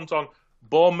take a punt on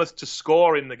Bournemouth to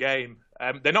score in the game.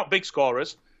 They're not big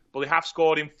scorers, but they have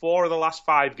scored in 4 of the last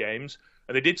 5 games,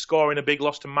 and they did score in a big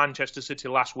loss to Manchester City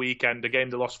last weekend, a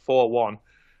game they lost 4-1.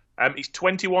 It's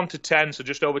 21-10, so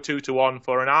just over 2-1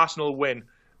 for an Arsenal win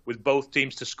with both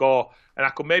teams to score, and I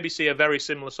could maybe see a very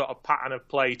similar sort of pattern of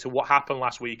play to what happened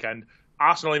last weekend.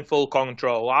 Arsenal in full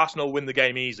control. Arsenal win the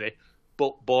game easy,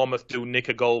 but Bournemouth do nick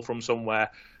a goal from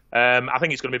somewhere. I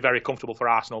think it's going to be very comfortable for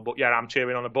Arsenal, but yeah, I'm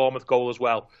cheering on a Bournemouth goal as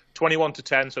well.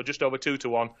 21-10, so just over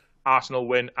 2-1. Arsenal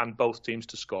win and both teams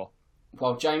to score.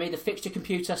 Well, Jamie, the fixture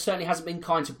computer certainly hasn't been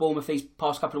kind to Bournemouth these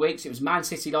past couple of weeks. It was Man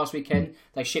City last weekend.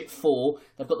 They shipped 4.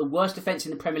 They've got the worst defence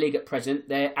in the Premier League at present.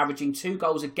 They're averaging 2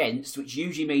 goals against, which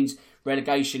usually means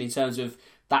relegation in terms of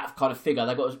that kind of figure.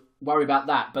 They've got to worry about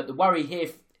that. But the worry here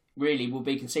really will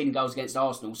be conceding goals against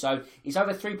Arsenal. So it's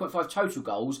over 3.5 total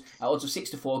goals at odds of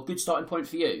 6-4. Good starting point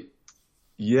for you.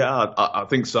 Yeah, I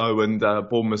think so. And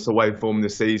Bournemouth's away form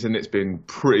this season, it's been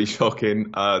pretty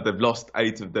shocking. They've lost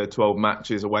 8 of their 12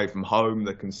 matches away from home.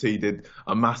 They conceded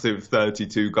a massive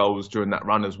 32 goals during that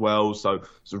run as well. So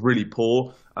it's really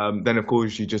poor. Then, of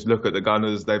course, you just look at the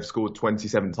Gunners. They've scored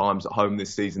 27 times at home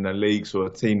this season in the league. So a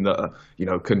team that,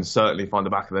 can certainly find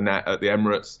the back of the net at the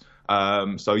Emirates.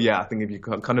 So, yeah, I think if you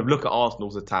kind of look at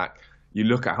Arsenal's attack, you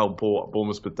look at how poor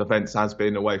Bournemouth's defence has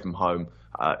been away from home.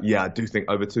 I do think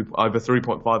over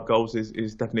 3.5 goals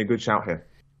is definitely a good shout here.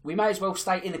 We may as well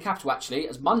stay in the capital, actually,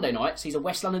 as Monday night sees a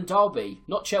West London derby.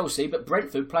 Not Chelsea, but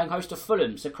Brentford playing host to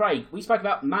Fulham. So, Craig, we spoke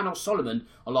about Manor Solomon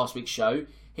on last week's show.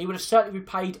 He would have certainly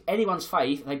repaid anyone's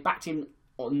faith if they backed him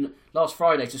on last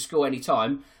Friday to score any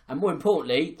time. And more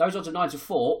importantly, those odds of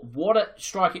 9-4, what a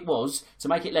strike it was to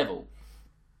make it level.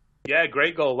 Yeah,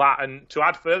 great goal that. And to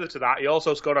add further to that, he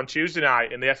also scored on Tuesday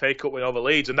night in the FA Cup win over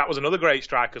Leeds, and that was another great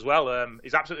strike as well.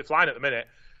 He's absolutely flying at the minute.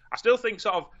 I still think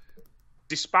sort of,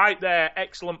 despite their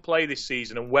excellent play this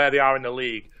season and where they are in the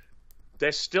league,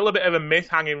 there's still a bit of a myth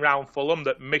hanging around Fulham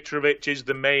that Mitrovic is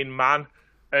the main man.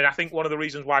 And I think one of the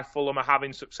reasons why Fulham are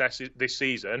having success this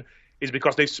season is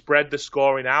because they've spread the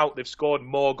scoring out. They've scored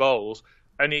more goals.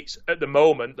 And it's, at the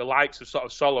moment, the likes of sort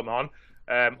of Solomon,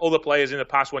 other players in the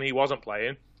past when he wasn't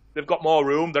playing, they've got more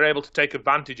room. They're able to take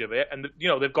advantage of it. And,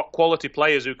 they've got quality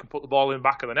players who can put the ball in the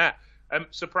back of the net.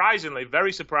 Surprisingly,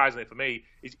 very surprisingly for me,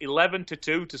 is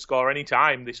 11-2 to score any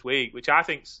time this week, which I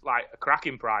think's like a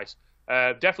cracking price.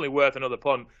 Definitely worth another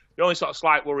punt. The only sort of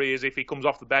slight worry is if he comes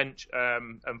off the bench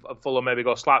and Fulham maybe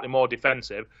go slightly more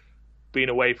defensive, being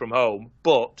away from home.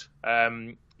 But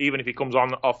even if he comes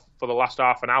off for the last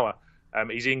half an hour,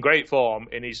 he's in great form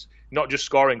and he's not just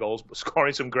scoring goals, but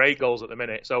scoring some great goals at the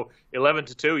minute. So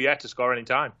 11-2, to score any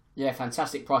time. Yeah,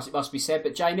 fantastic price, it must be said.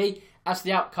 But Jamie, as for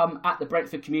the outcome at the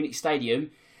Brentford Community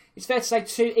Stadium, it's fair to say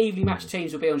 2 evenly matched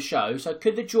teams will be on show. So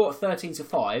could the draw at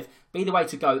 13-5 be the way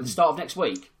to go at the start of next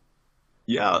week?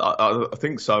 Yeah, I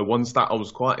think so. One stat I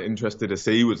was quite interested to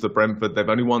see was the Brentford. They've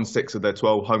only won 6 of their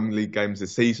 12 home league games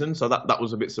this season, so that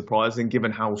was a bit surprising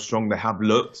given how strong they have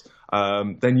looked.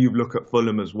 Then you look at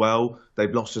Fulham as well.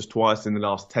 They've lost just twice in the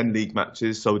last 10 league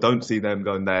matches, so don't see them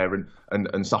going there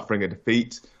and suffering a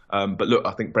defeat. But look,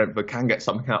 I think Brentford can get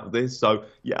something out of this. So,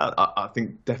 I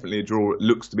think definitely a draw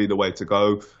looks to be the way to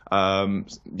go.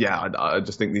 I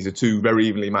just think these are 2 very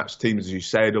evenly matched teams, as you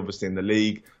said, obviously in the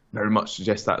league. Very much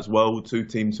suggests that as well. 2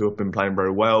 teams who have been playing very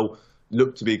well,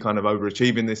 look to be kind of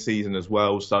overachieving this season as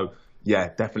well. So,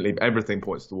 definitely everything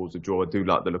points towards a draw. I do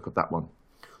like the look of that one.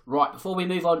 Right, before we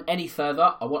move on any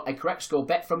further, I want a correct score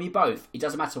bet from you both. It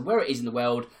doesn't matter where it is in the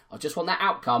world. I just want that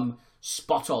outcome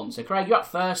spot on. So, Craig, you're up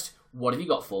first. What have you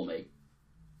got for me?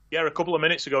 Yeah, a couple of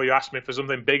minutes ago you asked me for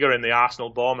something bigger in the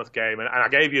Arsenal-Bournemouth game, and I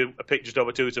gave you a pick just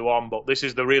over 2-1, but this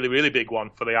is the really, really big one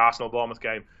for the Arsenal-Bournemouth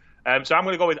game. So I'm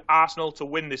going to go with Arsenal to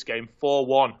win this game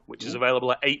 4-1, which is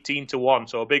available at 18-1,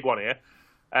 so a big one here.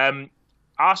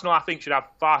 Arsenal, I think, should have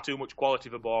far too much quality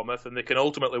for Bournemouth, and they can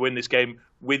ultimately win this game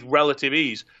with relative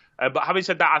ease. But having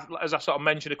said that, as I sort of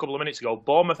mentioned a couple of minutes ago,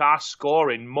 Bournemouth are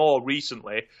scoring more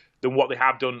recently than what they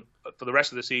have done for the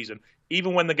rest of the season,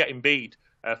 even when they're getting beat.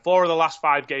 4 of the last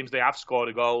 5 games, they have scored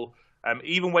a goal.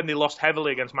 Even when they lost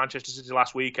heavily against Manchester City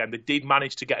last weekend, they did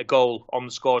manage to get a goal on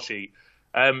the score sheet.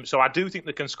 So I do think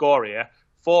they can score here.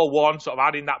 4-1, sort of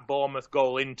adding that Bournemouth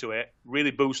goal into it, really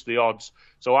boosts the odds.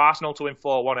 So Arsenal to win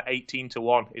 4-1 at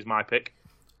 18-1 is my pick.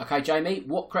 Okay, Jamie,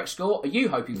 what correct score are you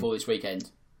hoping for this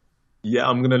weekend? Yeah,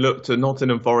 I'm going to look to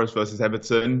Nottingham Forest versus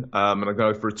Everton. I'm going to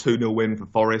go for a 2-0 win for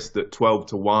Forest at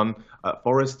 12-1.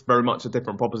 Forest, very much a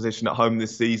different proposition at home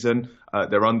this season.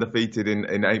 They're undefeated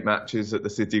in 8 matches at the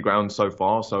City Ground so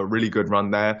far, so a really good run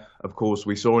there. Of course,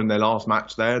 we saw in their last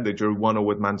match there, they drew 1-0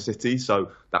 with Man City, so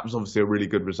that was obviously a really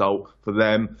good result for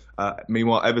them.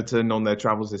 Meanwhile, Everton, on their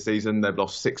travels this season, they've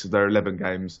lost 6 of their 11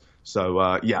 games. So,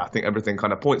 I think everything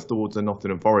kind of points towards a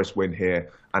Nottingham Forest win here,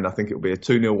 and I think it'll be a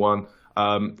 2-0 one.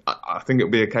 I think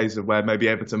it'll be a case of where maybe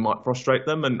Everton might frustrate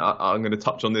them, and I'm going to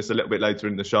touch on this a little bit later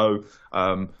in the show.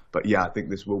 But I think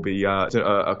this will be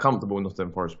a comfortable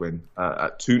Nottingham Forest win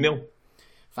at 2-0.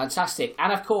 Fantastic.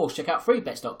 And of course, check out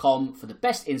freebets.com for the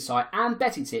best insight and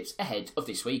betting tips ahead of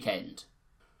this weekend.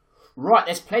 Right,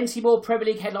 there's plenty more Premier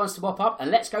League headlines to mop up, and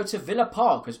let's go to Villa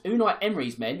Park as Unai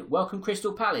Emery's men welcome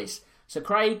Crystal Palace. So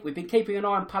Craig, we've been keeping an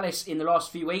eye on Palace in the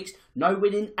last few weeks. No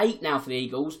winning 8 now for the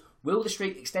Eagles. Will the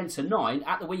streak extend to 9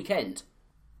 at the weekend?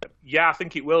 Yeah, I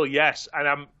think it will, yes. And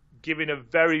I'm giving a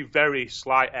very, very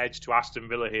slight edge to Aston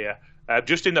Villa here.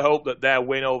 just in the hope that their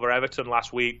win over Everton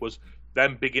last week was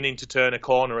them beginning to turn a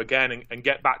corner again and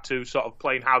get back to sort of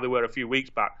playing how they were a few weeks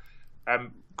back.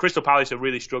 Crystal Palace are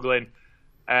really struggling,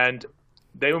 and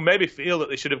they will maybe feel that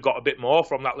they should have got a bit more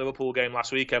from that Liverpool game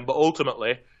last weekend, but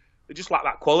ultimately they just lack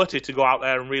that quality to go out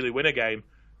there and really win a game.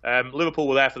 Liverpool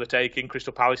were there for the taking.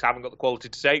 Crystal Palace haven't got the quality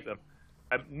to take them.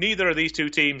 Neither of these two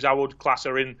teams I would class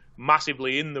are in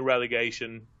massively in the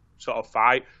relegation sort of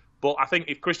fight, but I think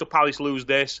if Crystal Palace lose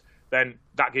this, then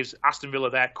that gives Aston Villa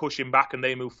their cushion back and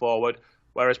they move forward,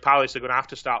 whereas Palace are going to have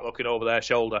to start looking over their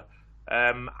shoulder.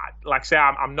 Like I say,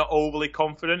 I'm not overly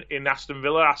confident in Aston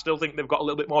Villa. I still think they've got a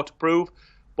little bit more to prove,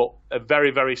 but a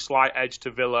very, very slight edge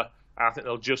to Villa. And I think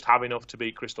they'll just have enough to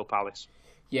beat Crystal Palace.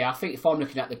 Yeah, I think if I'm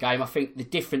looking at the game, I think the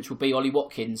difference will be Ollie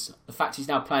Watkins. The fact he's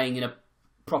now playing in a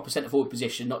proper centre-forward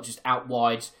position, not just out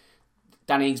wide.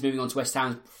 Danny Ings moving on to West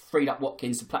Ham freed up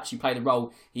Watkins to actually play the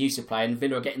role he used to play, and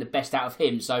Villa are getting the best out of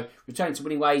him. So returning to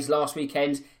winning ways last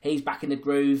weekend, he's back in the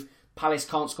groove. Palace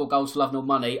can't score goals for love nor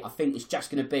money. I think it's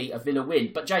just going to be a Villa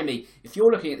win. But Jamie, if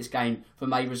you're looking at this game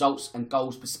from a results and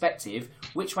goals perspective,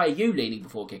 which way are you leaning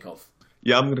before kick-off?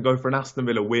 Yeah, I'm going to go for an Aston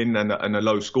Villa win and a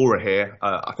low scorer here.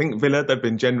 I think Villa, they've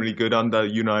been generally good under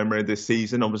Unai Emery this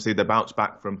season. Obviously, they bounced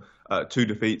back from 2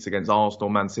 defeats against Arsenal,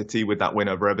 Man City with that win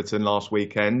over Everton last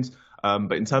weekend.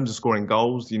 But in terms of scoring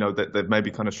goals, they've maybe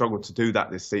kind of struggled to do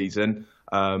that this season.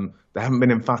 They haven't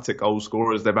been emphatic goal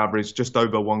scorers. They've averaged just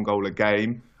over 1 goal a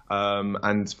game.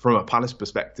 And from a Palace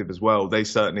perspective as well, they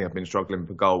certainly have been struggling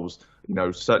for goals.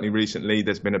 Certainly recently,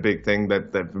 there's been a big thing.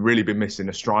 They've really been missing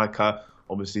a striker.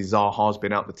 Obviously, Zaha's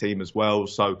been out the team as well.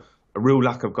 So a real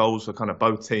lack of goals for kind of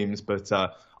both teams. But I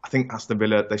think Aston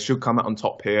Villa, they should come out on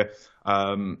top here.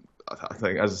 I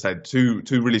think, as I said, two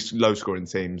really low-scoring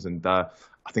teams. And I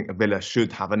think Villa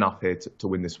should have enough here to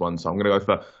win this one. So I'm going to go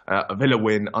for a Villa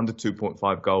win under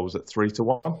 2.5 goals at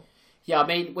 3-1. Yeah, I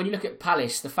mean, when you look at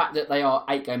Palace, the fact that they are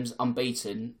 8 games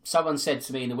unbeaten, someone said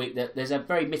to me in the week that there's a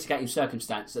very mitigating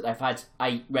circumstance that they've had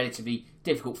 8 relatively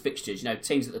difficult fixtures,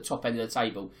 teams at the top end of the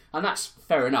table. And that's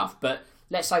fair enough. But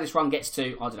let's say this run gets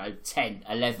to, 10,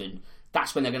 11.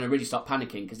 That's when they're going to really start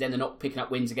panicking, because then they're not picking up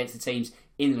wins against the teams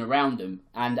in and around them.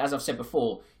 And as I've said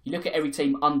before, you look at every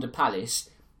team under Palace,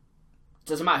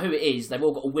 doesn't matter who it is, they've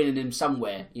all got a win in them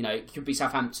somewhere. It could be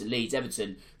Southampton, Leeds,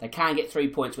 Everton. They can get 3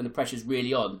 points when the pressure's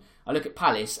really on. I look at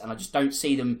Palace and I just don't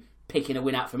see them picking a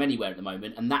win out from anywhere at the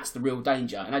moment, and that's the real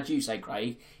danger. And as you say,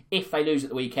 Craig, if they lose at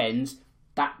the weekend,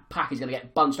 that pack is going to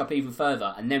get bunched up even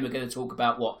further, and then we're going to talk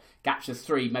about gaps of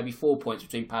 3, maybe 4 points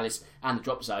between Palace and the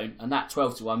drop zone, and that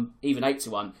 12-1, even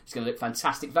 8-1 is going to look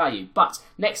fantastic value. But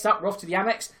next up, we're off to the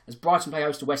Amex as Brighton play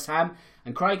host to West Ham.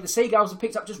 And Craig, the Seagulls have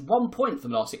picked up just 1 point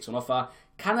from the last 6 on offer.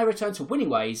 Can they return to winning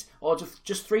ways, or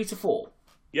just 3-4?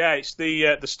 Yeah, it's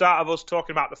the start of us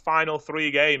talking about the final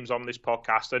 3 games on this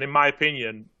podcast, and in my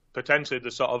opinion, potentially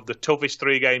the toughest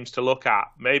 3 games to look at,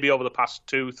 maybe over the past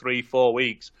 2, 3, 4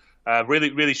 weeks.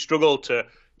 Really struggled to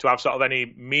have sort of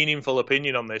any meaningful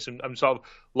opinion on this, and sort of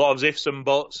a lot of ifs and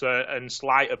buts and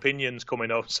slight opinions coming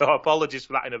up. So apologies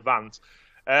for that in advance.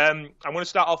 I'm going to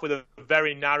start off with a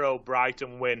very narrow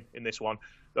Brighton win in this one.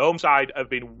 The home side have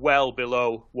been well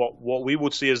below what we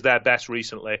would see as their best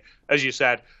recently, as you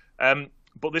said.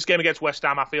 But this game against West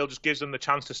Ham, I feel, just gives them the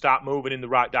chance to start moving in the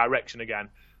right direction again.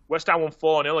 West Ham won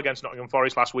 4-0 against Nottingham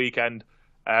Forest last weekend.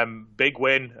 Big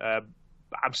win.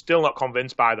 I'm still not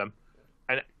convinced by them.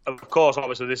 And, of course,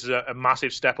 obviously, this is a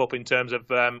massive step up in terms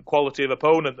of quality of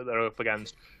opponent that they're up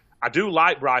against. I do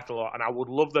like Brighton a lot, and I would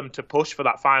love them to push for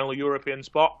that final European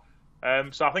spot.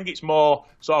 So I think it's more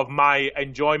sort of my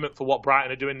enjoyment for what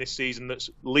Brighton are doing this season that's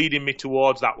leading me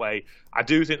towards that way. I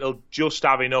do think they'll just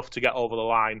have enough to get over the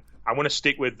line. I'm going to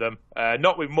stick with them.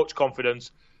 Not with much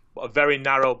confidence, but a very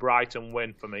narrow Brighton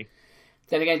win for me.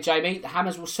 Then again, Jamie, the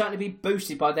Hammers will certainly be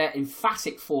boosted by their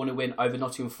emphatic 4-0 win over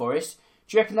Nottingham Forest.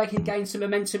 Do you reckon they can gain some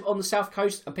momentum on the South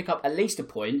Coast and pick up at least a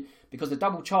point? Because the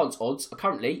double chance odds are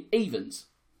currently evens.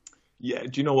 Yeah,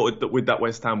 do you know what? With that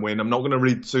West Ham win, I'm not going to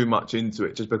read too much into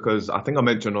it, just because I think I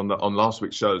mentioned on last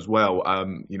week's show as well.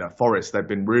 Forest, they've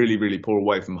been really, really poor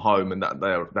away from home, and that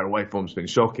their away form's been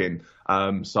shocking.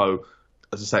 So,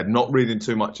 as I said, not reading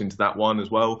too much into that one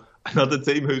as well. Another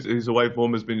team whose away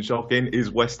form has been shocking is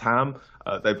West Ham.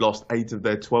 They've lost 8 of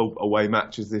their 12 away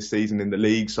matches this season in the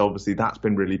league, so obviously that's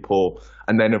been really poor.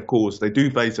 And then, of course, they do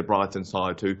face a Brighton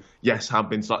side who, yes, have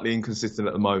been slightly inconsistent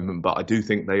at the moment, but I do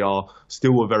think they are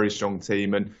still a very strong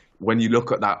team. And when you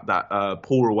look at that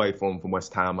poor away form from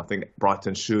West Ham, I think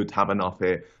Brighton should have enough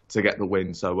here to get the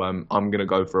win. So I'm going to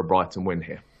go for a Brighton win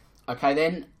here. Okay,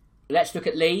 then let's look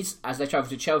at Leeds as they travel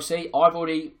to Chelsea. I've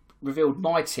already revealed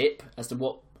my tip as to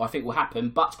what I think will happen.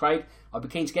 But, Craig, I'd be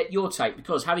keen to get your take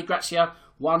because Javi Gracia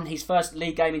won his first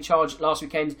league game in charge last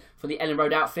weekend for the Ellen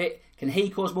Road outfit. Can he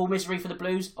cause more misery for the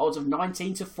Blues? Odds of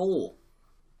 19-4.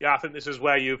 Yeah, I think this is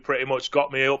where you've pretty much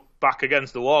got me up back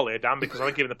against the wall here, Dan, because I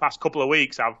think in the past couple of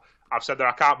weeks I've said that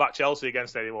I can't back Chelsea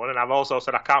against anyone, and I've also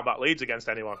said I can't back Leeds against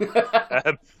anyone.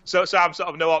 So I'm sort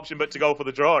of no option but to go for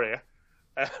the draw here.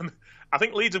 I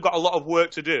think Leeds have got a lot of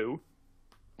work to do,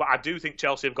 but I do think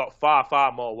Chelsea have got far,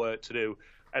 far more work to do.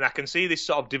 And I can see this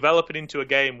sort of developing into a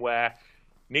game where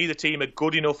neither team are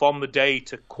good enough on the day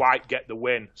to quite get the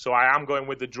win. So I am going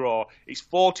with the draw. It's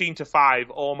 14-5,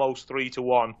 almost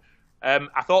 3-1.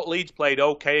 I thought Leeds played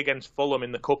okay against Fulham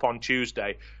in the Cup on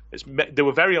Tuesday. They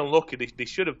were very unlucky. They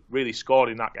should have really scored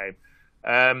in that game.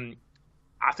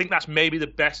 I think that's maybe the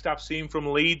best I've seen from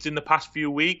Leeds in the past few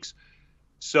weeks.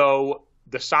 So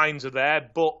the signs are there.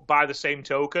 But by the same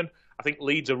token, I think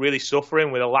Leeds are really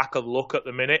suffering with a lack of luck at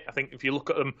the minute. I think if you look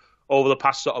at them over the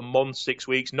past sort of month, 6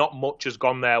 weeks, not much has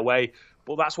gone their way.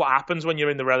 But that's what happens when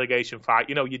you're in the relegation fight.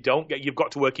 You know, you've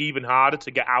got to work even harder to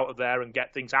get out of there and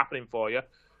get things happening for you.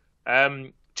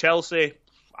 Chelsea,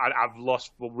 I've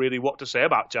lost really what to say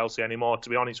about Chelsea anymore, to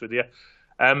be honest with you.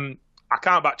 I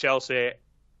can't back Chelsea.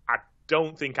 I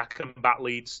don't think I can back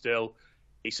Leeds still.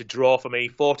 It's a draw for me,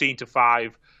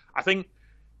 14-5. I think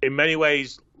in many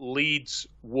ways Leeds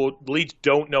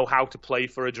don't know how to play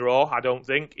for a draw, I don't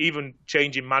think. Even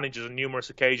changing managers on numerous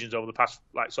occasions over the past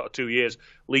sort of 2 years,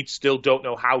 Leeds still don't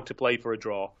know how to play for a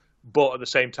draw, but at the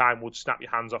same time would snap your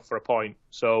hands off for a point.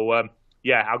 So,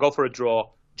 I'll go for a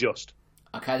draw, just.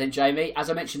 Okay then, Jamie, as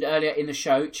I mentioned earlier in the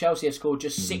show, Chelsea have scored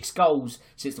just 6 goals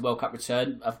since the World Cup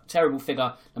return. A terrible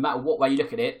figure, no matter what way you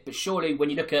look at it. But surely when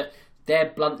you look at their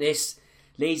bluntness,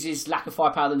 Leeds' lack of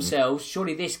firepower themselves,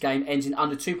 surely this game ends in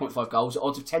under 2.5 goals at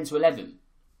odds of 10-11.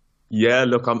 Yeah,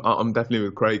 look, I'm definitely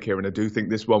with Craig here, and I do think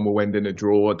this one will end in a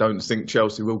draw. I don't think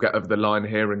Chelsea will get over the line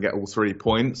here and get all 3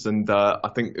 points. And I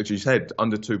think, as you said,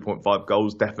 under 2.5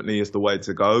 goals definitely is the way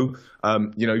to go.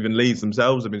 Even Leeds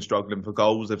themselves have been struggling for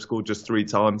goals. They've scored just 3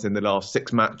 times in the last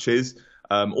 6 matches.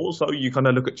 Also, you kind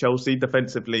of look at Chelsea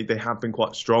defensively; they have been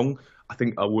quite strong. I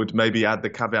think I would maybe add the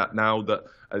caveat now that,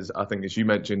 as you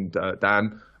mentioned,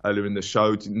 Dan, earlier in the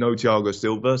show, no Thiago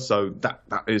Silva, so that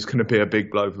is going to be a big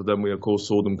blow for them. We, of course,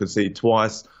 saw them concede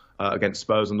twice against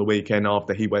Spurs on the weekend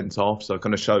after he went off, so it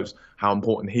kind of shows how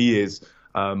important he is.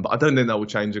 But I don't think that will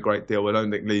change a great deal. I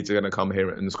don't think Leeds are going to come here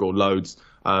and score loads.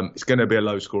 It's going to be a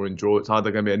low-scoring draw. It's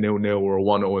either going to be a 0-0 or a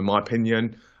 1-0, in my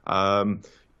opinion. And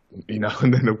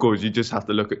then, of course, you just have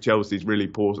to look at Chelsea's really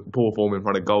poor form in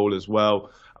front of goal as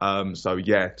well.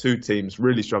 2 teams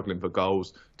really struggling for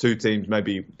goals, 2 teams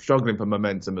maybe struggling for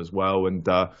momentum as well, and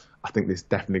I think this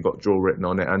definitely got draw written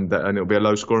on it, and it'll be a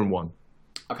low-scoring one.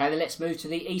 Okay, then let's move to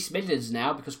the East Midlands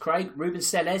now, because Craig, Ruben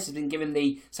Selles has been given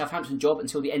the Southampton job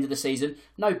until the end of the season.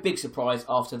 No big surprise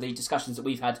after the discussions that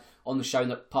we've had on the show in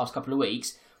the past couple of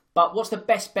weeks. But what's the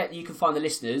best bet that you can find the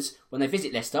listeners when they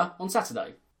visit Leicester on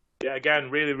Saturday? Yeah, again,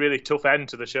 really, really tough end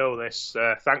to the show, this.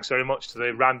 Thanks very much to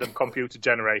the random computer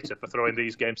generator for throwing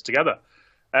these games together.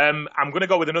 I'm going to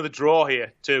go with another draw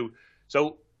here, too.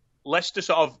 So Leicester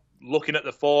sort of looking at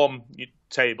the form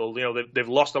table, they've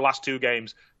lost the last 2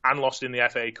 games and lost in the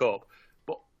FA Cup.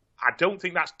 But I don't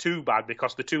think that's too bad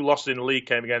because the 2 losses in the league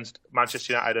came against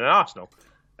Manchester United and Arsenal.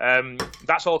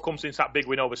 That's all come since that big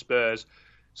win over Spurs.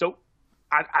 So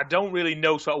I don't really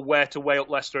know sort of where to weigh up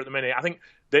Leicester at the minute. I think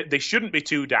they shouldn't be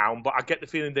too down, but I get the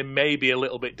feeling they may be a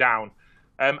little bit down.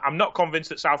 I'm not convinced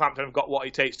that Southampton have got what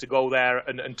it takes to go there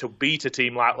and to beat a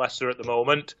team like Leicester at the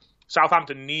moment.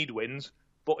 Southampton need wins,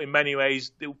 but in many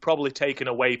ways they'll probably take an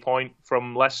away point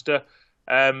from Leicester.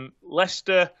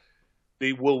 Leicester,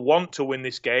 they will want to win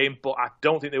this game, but I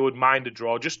don't think they would mind a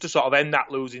draw just to sort of end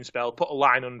that losing spell, put a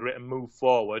line under it and move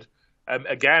forward.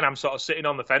 Again, I'm sort of sitting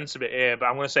on the fence a bit here, but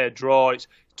I'm going to say a draw. It's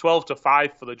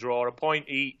 12-5 for the draw, a point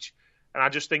each. And I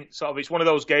just think sort of it's one of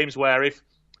those games where if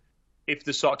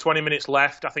there's sort of 20 minutes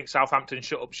left, I think Southampton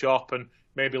shut up shop and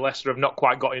maybe Leicester have not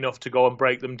quite got enough to go and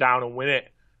break them down and win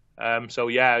it.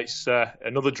 It's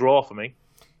another draw for me.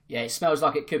 Yeah, it smells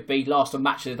like it could be last on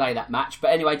match of the day, that match. But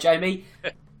anyway, Jamie,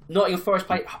 Nottingham Forest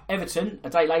play Everton a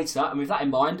day later. And with that in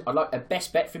mind, I'd like a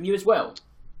best bet from you as well.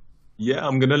 Yeah,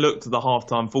 I'm going to look to the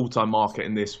half-time, full-time market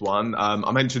in this one.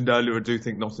 I mentioned earlier I do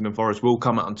think Nottingham Forest will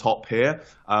come out on top here,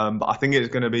 but I think it's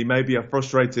going to be maybe a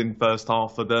frustrating first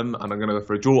half for them, and I'm going to go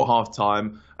for a draw at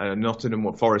half-time and a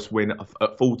Nottingham Forest win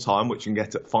at full-time, which you can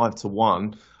get at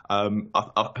 5-1.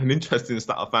 An interesting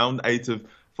stat I found, 8 of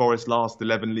Forest's last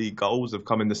 11 league goals have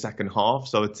come in the second half,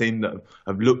 so a team that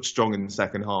have looked strong in the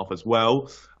second half as well.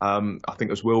 I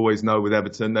think, as we always know with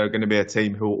Everton, they're going to be a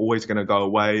team who are always going to go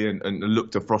away and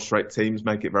look to frustrate teams,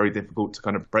 make it very difficult to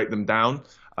kind of break them down.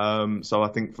 So I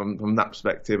think from that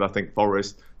perspective, I think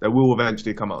Forest, they will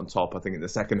eventually come out on top. I think in the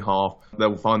second half, they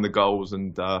will find the goals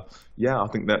and, I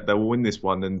think that they will win this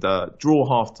one and draw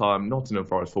half-time, Nottingham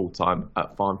Forest full-time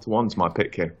at 5-1 is my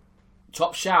pick here.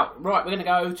 Top shout. Right, we're going to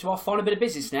go to our final bit of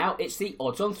business now. It's the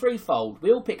odds on threefold.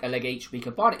 We'll pick a leg each, we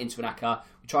combine it into an acca,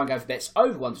 we try and go for bets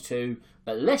over 1 to 2,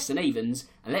 but less than evens,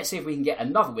 and let's see if we can get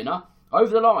another winner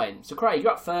over the line. So Craig,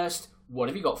 you're up first. What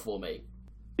have you got for me?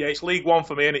 Yeah, it's League One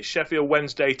for me, and it's Sheffield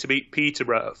Wednesday to beat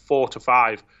Peterborough at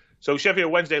 4-5. So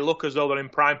Sheffield Wednesday look as though they're in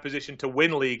prime position to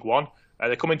win League One.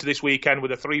 They come into this weekend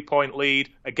with a 3-point lead,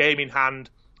 a game in hand,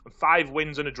 and 5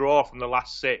 wins and a draw from the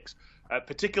last 6.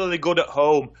 Particularly good at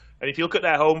home. And if you look at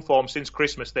their home form since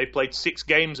Christmas, they've played 6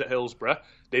 games at Hillsborough.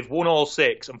 They've won all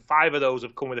 6, and 5 of those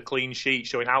have come with a clean sheet,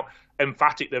 showing how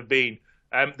emphatic they've been.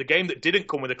 The game that didn't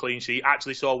come with a clean sheet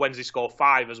actually saw Wednesday score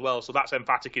 5 as well, so that's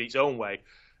emphatic in its own way.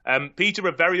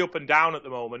 Peterborough very up and down at the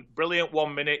moment. Brilliant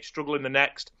 1 minute, struggling the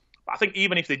next. But I think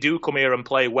even if they do come here and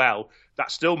play well,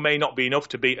 that still may not be enough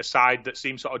to beat a side that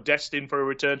seems sort of destined for a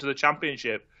return to the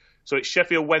Championship. So it's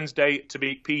Sheffield Wednesday to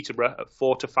beat Peterborough at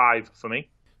 4-5 for me.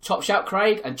 Top shout,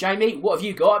 Craig. And Jamie, what have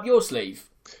you got up your sleeve?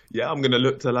 Yeah, I'm going to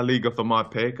look to La Liga for my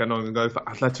pick, and I'm going to go for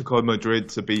Atletico Madrid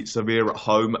to beat Sevilla at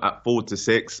home at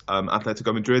 4-6.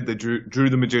 Atletico Madrid, they drew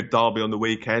the Madrid derby on the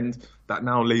weekend. That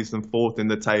now leaves them 4th in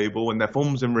the table, and their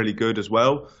form's been really good as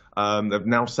well. They've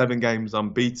now 7 games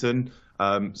unbeaten.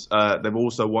 They've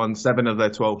also won 7 of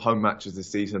their 12 home matches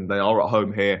this season. They are at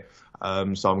home here.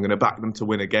 So I'm going to back them to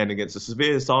win again against the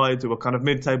Sevilla side, who are kind of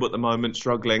mid-table at the moment,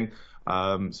 struggling.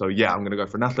 I'm going to go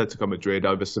for an Atletico Madrid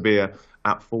over Sevilla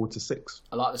at 4-6.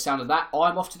 I like the sound of that.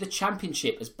 I'm off to the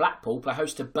Championship as Blackpool play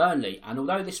host to Burnley, and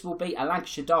although this will be a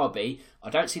Lancashire derby,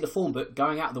 I don't see the form book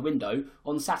going out the window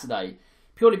on Saturday.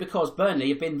 Purely because Burnley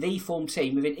have been the form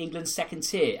team within England's second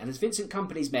tier, and as Vincent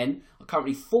Kompany's men are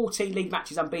currently 14 league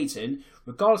matches unbeaten,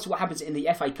 regardless of what happens in the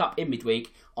FA Cup in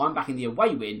midweek, I'm backing the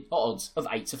away win at odds of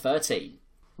 8-13.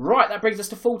 Right, that brings us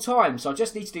to full time, so I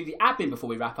just need to do the admin before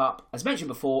we wrap up. As mentioned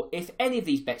before, if any of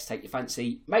these bets take your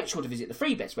fancy, make sure to visit the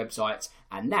free bets website,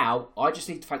 and now I just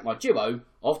need to thank my duo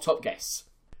of top guests.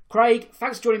 Craig,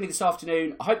 thanks for joining me this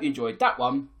afternoon. I hope you enjoyed that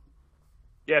one.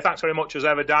 Yeah, thanks very much as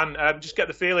ever, Dan. Just get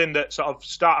the feeling that sort of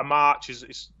start of March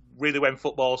is really when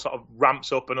football sort of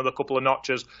ramps up another couple of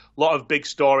notches. A lot of big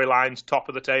storylines, top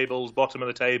of the tables, bottom of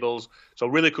the tables. So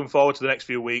really looking forward to the next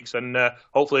few weeks and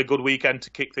hopefully a good weekend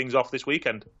to kick things off this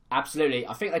weekend. Absolutely.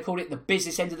 I think they called it the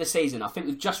business end of the season. I think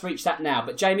we've just reached that now.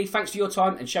 But Jamie, thanks for your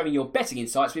time and sharing your betting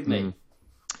insights with me.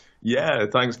 Yeah,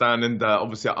 thanks, Dan. And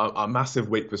obviously a massive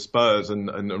week for Spurs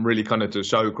and really kind of to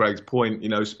show Craig's point,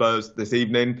 Spurs this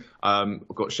evening,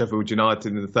 we've got Sheffield United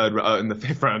in the in the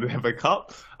 5th round of the FA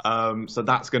Cup. So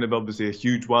that's going to be obviously a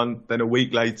huge one. Then a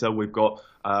week later, we've got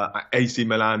AC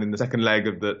Milan in the second leg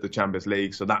of the Champions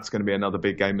League. So that's going to be another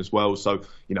big game as well. So,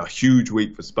 a huge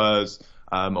week for Spurs.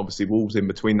 Obviously Wolves in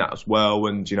between that as well.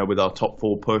 And, with our top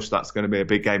 4 push, that's going to be a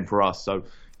big game for us. So,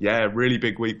 yeah, really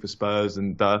big week for Spurs.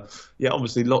 And,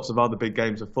 obviously lots of other big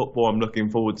games of football. I'm looking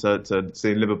forward to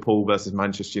seeing Liverpool versus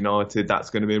Manchester United. That's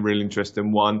going to be a really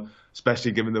interesting one,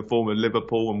 especially given the form of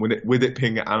Liverpool and with it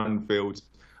being at Anfield.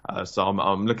 So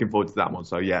I'm looking forward to that one.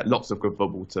 So, yeah, lots of good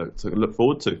football to look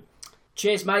forward to.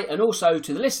 Cheers, mate, and also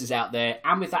to the listeners out there.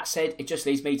 And with that said, it just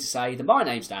leaves me to say that my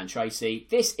name's Dan Tracey.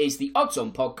 This is the Odds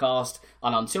On Podcast.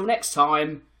 And until next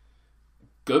time,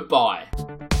 goodbye.